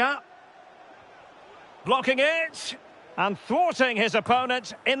 Nketiah. Blocking it. And thwarting his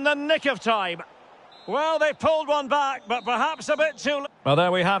opponent in the nick of time. Well, they pulled one back, but perhaps a bit too late. Well,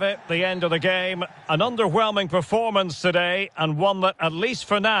 there we have it, the end of the game. An underwhelming performance today, and one that, at least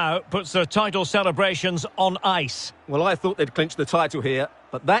for now, puts their title celebrations on ice. Well, I thought they'd clinched the title here,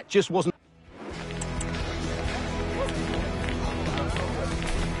 but that just wasn't...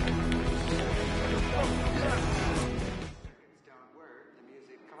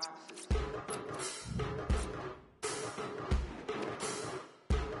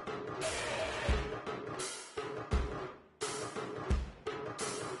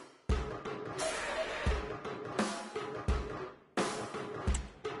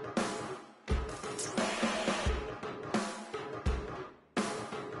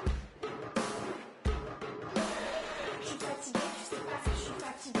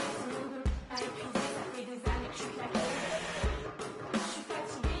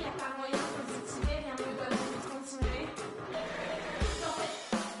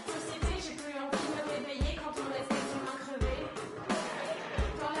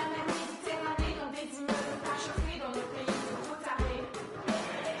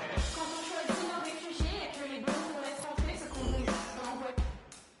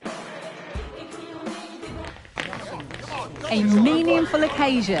 A meaningful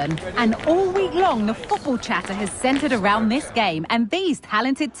occasion, and all week long the football chatter has centred around this game and these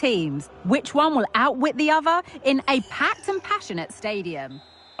talented teams. Which one will outwit the other in a packed and passionate stadium?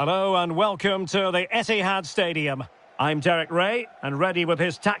 Hello and welcome to the Etihad Stadium. I'm Derek Ray, and ready with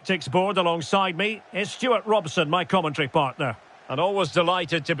his tactics board alongside me is Stuart Robson, my commentary partner. And always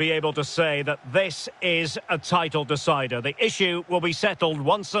delighted to be able to say that this is a title decider. The issue will be settled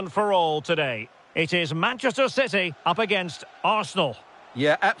once and for all today. It is Manchester City up against Arsenal.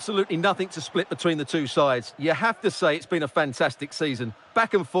 Yeah, absolutely nothing to split between the two sides. You have to say it's been a fantastic season.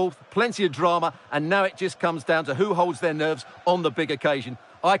 Back and forth, plenty of drama, and now it just comes down to who holds their nerves on the big occasion.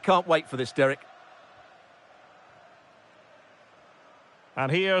 I can't wait for this, Derek.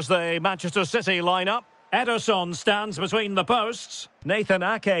 And here's the Manchester City lineup. Ederson stands between the posts. Nathan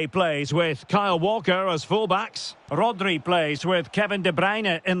Ake plays with Kyle Walker as fullbacks. Rodri plays with Kevin De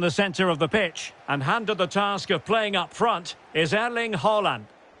Bruyne in the centre of the pitch. And handed the task of playing up front is Erling Haaland.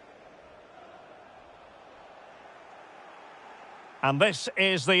 And this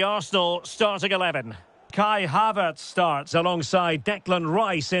is the Arsenal starting 11. Kai Havertz starts alongside Declan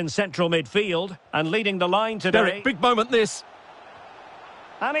Rice in central midfield. And leading the line today... Derek, big moment this.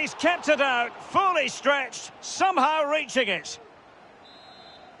 And he's kept it out, fully stretched, somehow reaching it.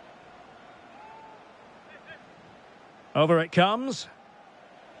 Over it comes.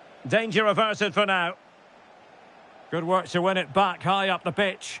 Danger averted for now. Good work to win it back high up the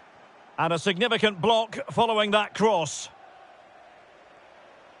pitch. And a significant block following that cross.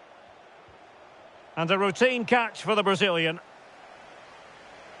 And a routine catch for the Brazilian.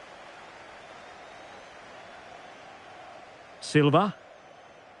 Silva.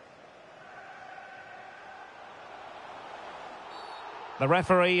 The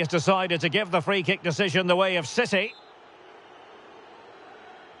referee has decided to give the free kick decision the way of City.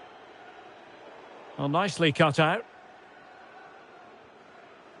 Well, nicely cut out.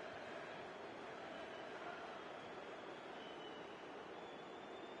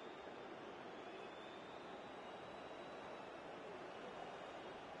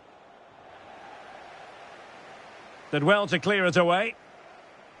 Did well to clear it away.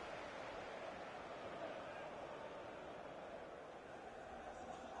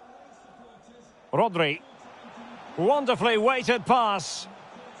 Rodri. Wonderfully weighted pass.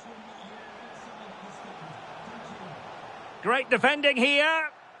 Great defending here.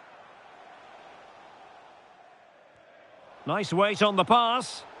 Nice weight on the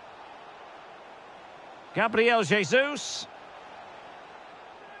pass. Gabriel Jesus.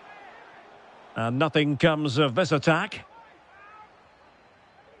 And nothing comes of this attack.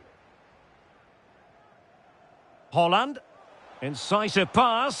 Haaland. Incisive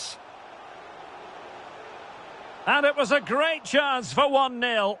pass. And it was a great chance for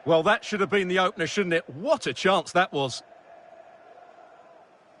 1-0. Well, that should have been the opener, shouldn't it? What a chance that was.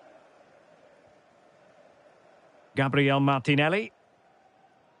 Gabriel Martinelli.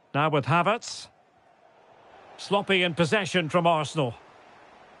 Now with Havertz. Sloppy in possession from Arsenal.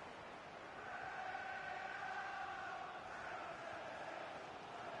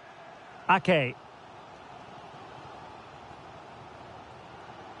 Ake.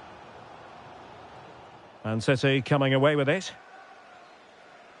 And City coming away with it.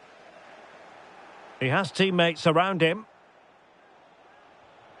 He has teammates around him.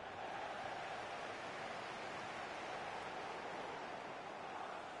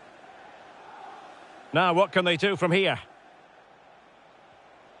 Now, what can they do from here?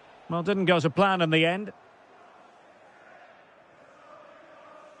 Well, didn't go to plan in the end.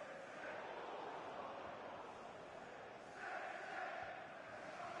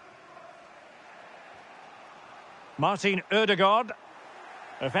 Martin Ødegaard.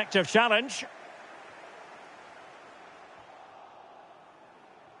 Effective challenge.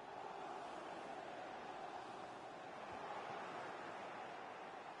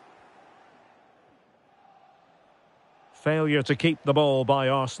 Failure to keep the ball by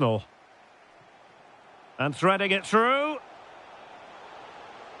Arsenal. And threading it through.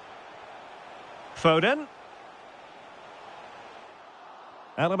 Foden.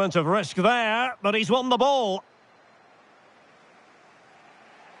 Element of risk there, but he's won the ball.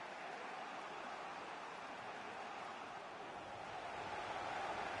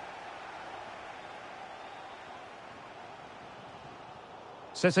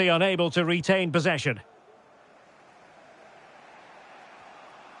 City unable to retain possession.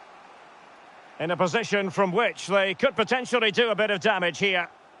 In a position from which they could potentially do a bit of damage here.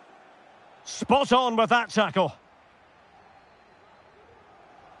 Spot on with that tackle.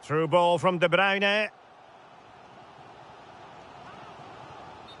 Through ball from De Bruyne.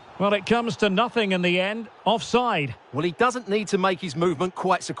 Well, it comes to nothing in the end. Offside. Well, he doesn't need to make his movement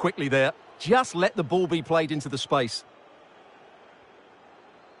quite so quickly there. Just let the ball be played into the space.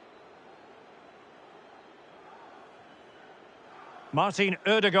 Martin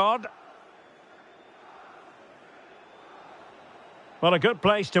Ødegaard. Well, a good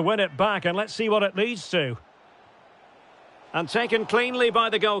place to win it back, and let's see what it leads to. And taken cleanly by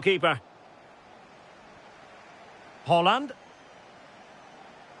the goalkeeper. Haaland.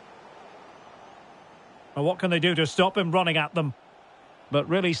 Well, what can they do to stop him running at them? But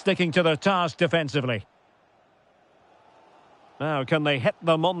really sticking to their task defensively. Now, can they hit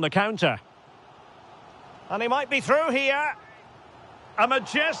them on the counter? And he might be through here. A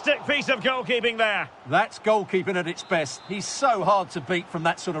majestic piece of goalkeeping there. That's goalkeeping at its best. He's so hard to beat from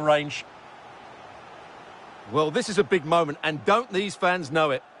that sort of range. Well, this is a big moment, and don't these fans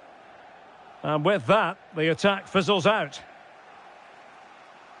know it? And with that, the attack fizzles out.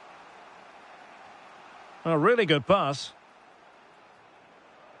 A really good pass.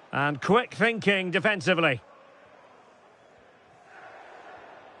 And quick thinking defensively.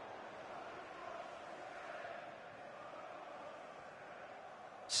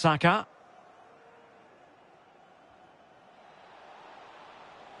 Saka.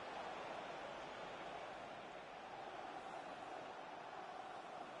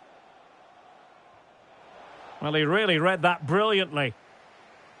 Well, he really read that brilliantly.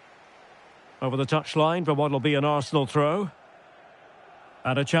 Over the touchline for what will be an Arsenal throw.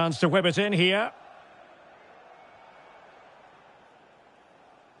 And a chance to whip it in here.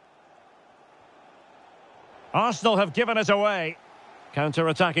 Arsenal have given it away.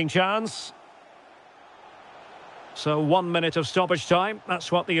 Counter-attacking chance. So 1 minute of stoppage time.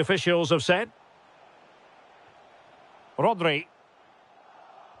 That's what the officials have said. Rodri.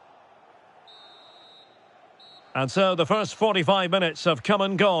 And so the first 45 minutes have come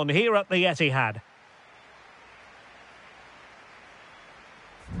and gone here at the Etihad.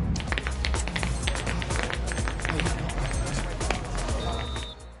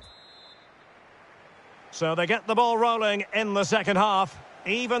 So they get the ball rolling in the second half.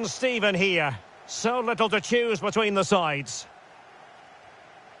 Even Steven here. So little to choose between the sides.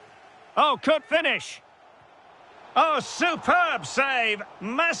 Oh, could finish. Oh, superb save.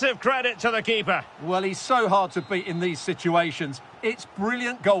 Massive credit to the keeper. Well, he's so hard to beat in these situations. It's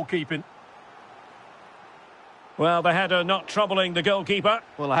brilliant goalkeeping. Well, the header not troubling the goalkeeper.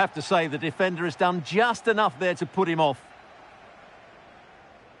 Well, I have to say the defender has done just enough there to put him off.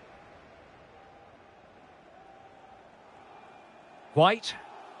 White.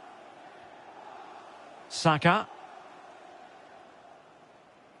 Saka.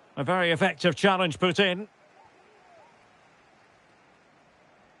 A very effective challenge put in.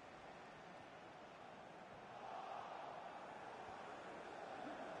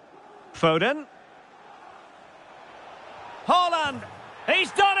 Foden. Haaland.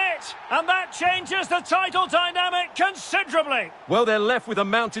 He's done it! And that changes the title dynamic considerably. Well, they're left with a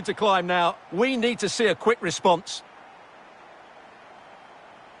mountain to climb now. We need to see a quick response.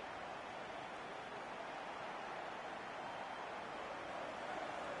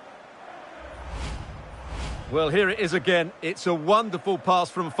 Well, here it is again. It's a wonderful pass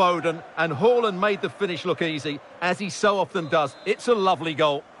from Foden, and Haaland made the finish look easy, as he so often does. It's a lovely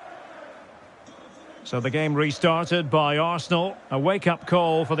goal. So the game restarted by Arsenal. A wake-up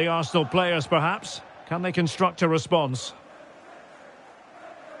call for the Arsenal players, perhaps. Can they construct a response?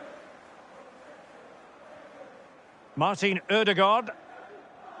 Martin Ødegaard.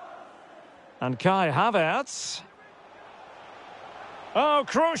 And Kai Havertz. Oh,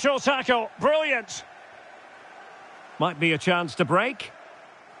 crucial tackle. Brilliant. Might be a chance to break.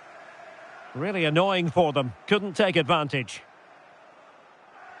 Really annoying for them. Couldn't take advantage.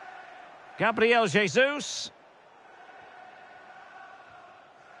 Gabriel Jesus.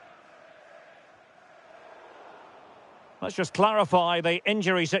 Let's just clarify the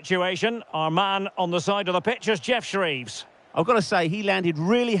injury situation. Our man on the side of the pitch is Geoff Shreeves. I've got to say, he landed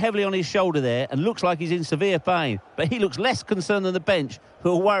really heavily on his shoulder there and looks like he's in severe pain. But he looks less concerned than the bench,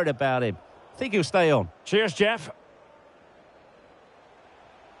 who are worried about him. I think he'll stay on. Cheers, Jeff.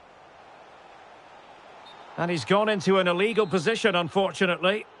 And he's gone into an illegal position,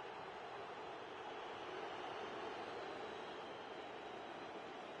 unfortunately.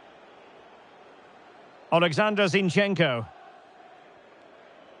 Alexander Zinchenko.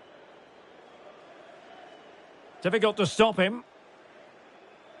 Difficult to stop him.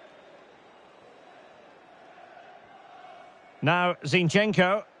 Now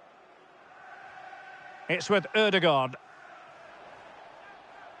Zinchenko. It's with Ødegaard.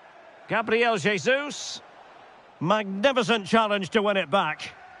 Gabriel Jesus. Magnificent challenge to win it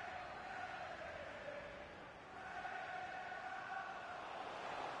back.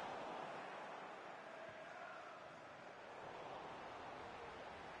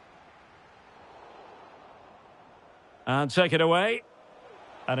 And take it away.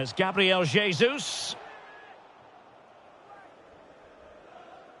 And it's Gabriel Jesus.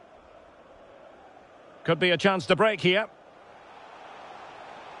 Could be a chance to break here.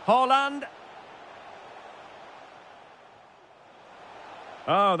 Haaland.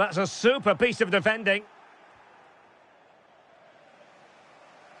 Oh, that's a super piece of defending.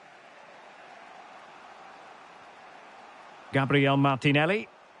 Gabriel Martinelli.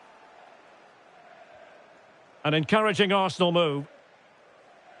 An encouraging Arsenal move.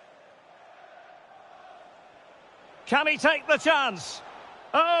 Can he take the chance?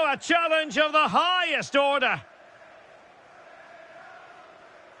 Oh, a challenge of the highest order.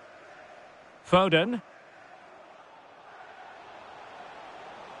 Foden.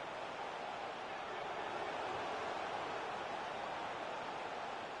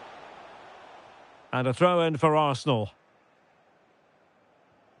 And a throw-in for Arsenal.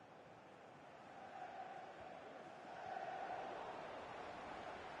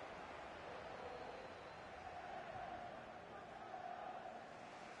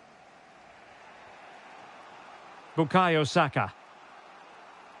 Bukayo Saka.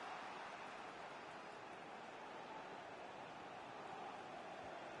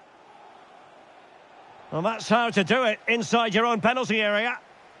 Well, that's how to do it inside your own penalty area.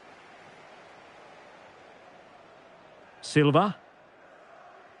 Silva.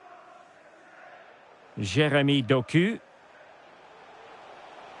 Jeremy Doku.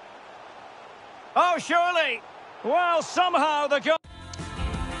 Oh, surely! Well, somehow the goal...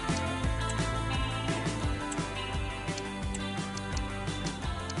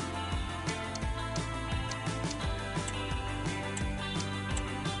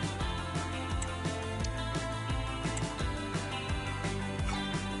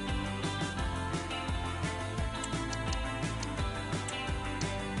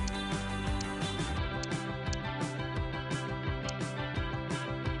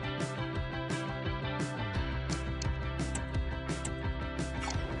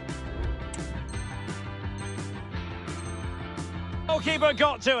 Goalkeeper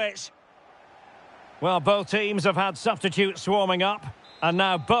got to it. Well, both teams have had substitutes swarming up, and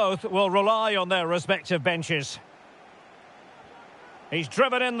now both will rely on their respective benches. He's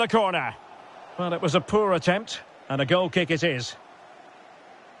driven in the corner. Well, it was a poor attempt, and a goal kick it is.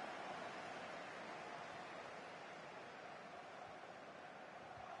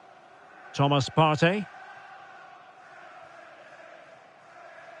 Thomas Partey.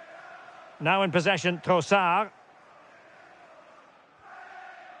 Now in possession, Trossard.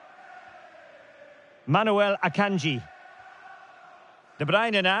 Manuel Akanji. De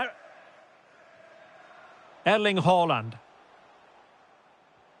Bruyne now. Erling Haaland.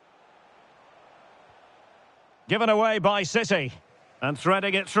 Given away by City. And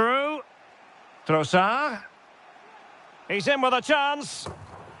threading it through. Trossard. He's in with a chance.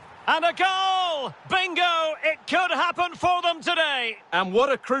 And a goal! Bingo! It could happen for them today. And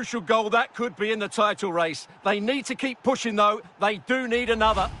what a crucial goal that could be in the title race. They need to keep pushing, though. They do need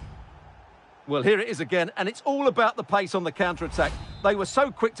another. Well, here it is again, and it's all about the pace on the counter-attack. They were so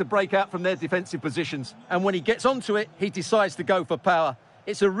quick to break out from their defensive positions, and when he gets onto it, he decides to go for power.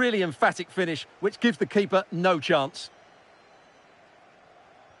 It's a really emphatic finish, which gives the keeper no chance.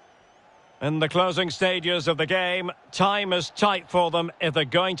 In the closing stages of the game, time is tight for them if they're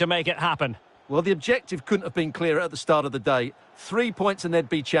going to make it happen. Well, the objective couldn't have been clearer at the start of the day. 3 points and they'd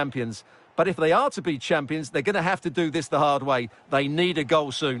be champions. But if they are to be champions, they're going to have to do this the hard way. They need a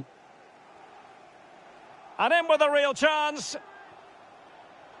goal soon. And in with a real chance.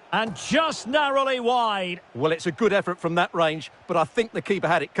 And just narrowly wide. Well, it's a good effort from that range, but I think the keeper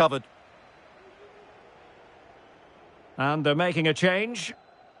had it covered. And they're making a change.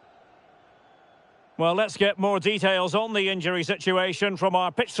 Well, let's get more details on the injury situation from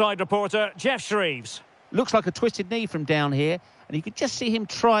our pitchside reporter, Jeff Shreves. Looks like a twisted knee from down here, and you could just see him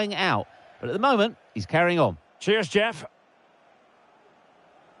trying out. But at the moment, he's carrying on. Cheers, Jeff.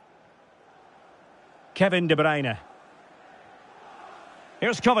 Kevin De Bruyne.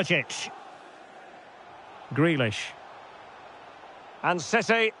 Here's Kovacic. Grealish. And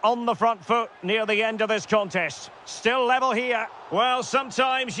City on the front foot near the end of this contest. Still level here. Well,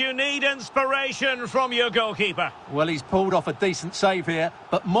 sometimes you need inspiration from your goalkeeper. Well, he's pulled off a decent save here,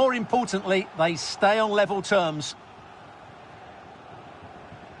 but more importantly, they stay on level terms.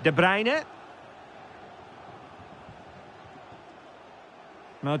 De Bruyne.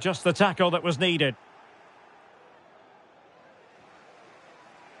 Well, just the tackle that was needed.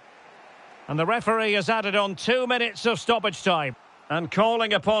 And the referee has added on 2 minutes of stoppage time. And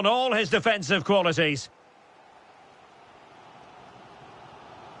calling upon all his defensive qualities.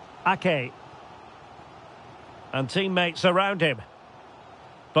 Ake. And teammates around him.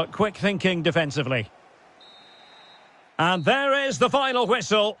 But quick thinking defensively. And there is the final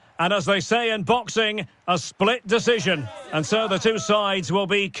whistle. And as they say in boxing, a split decision. And so the two sides will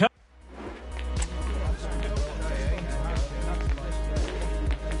be...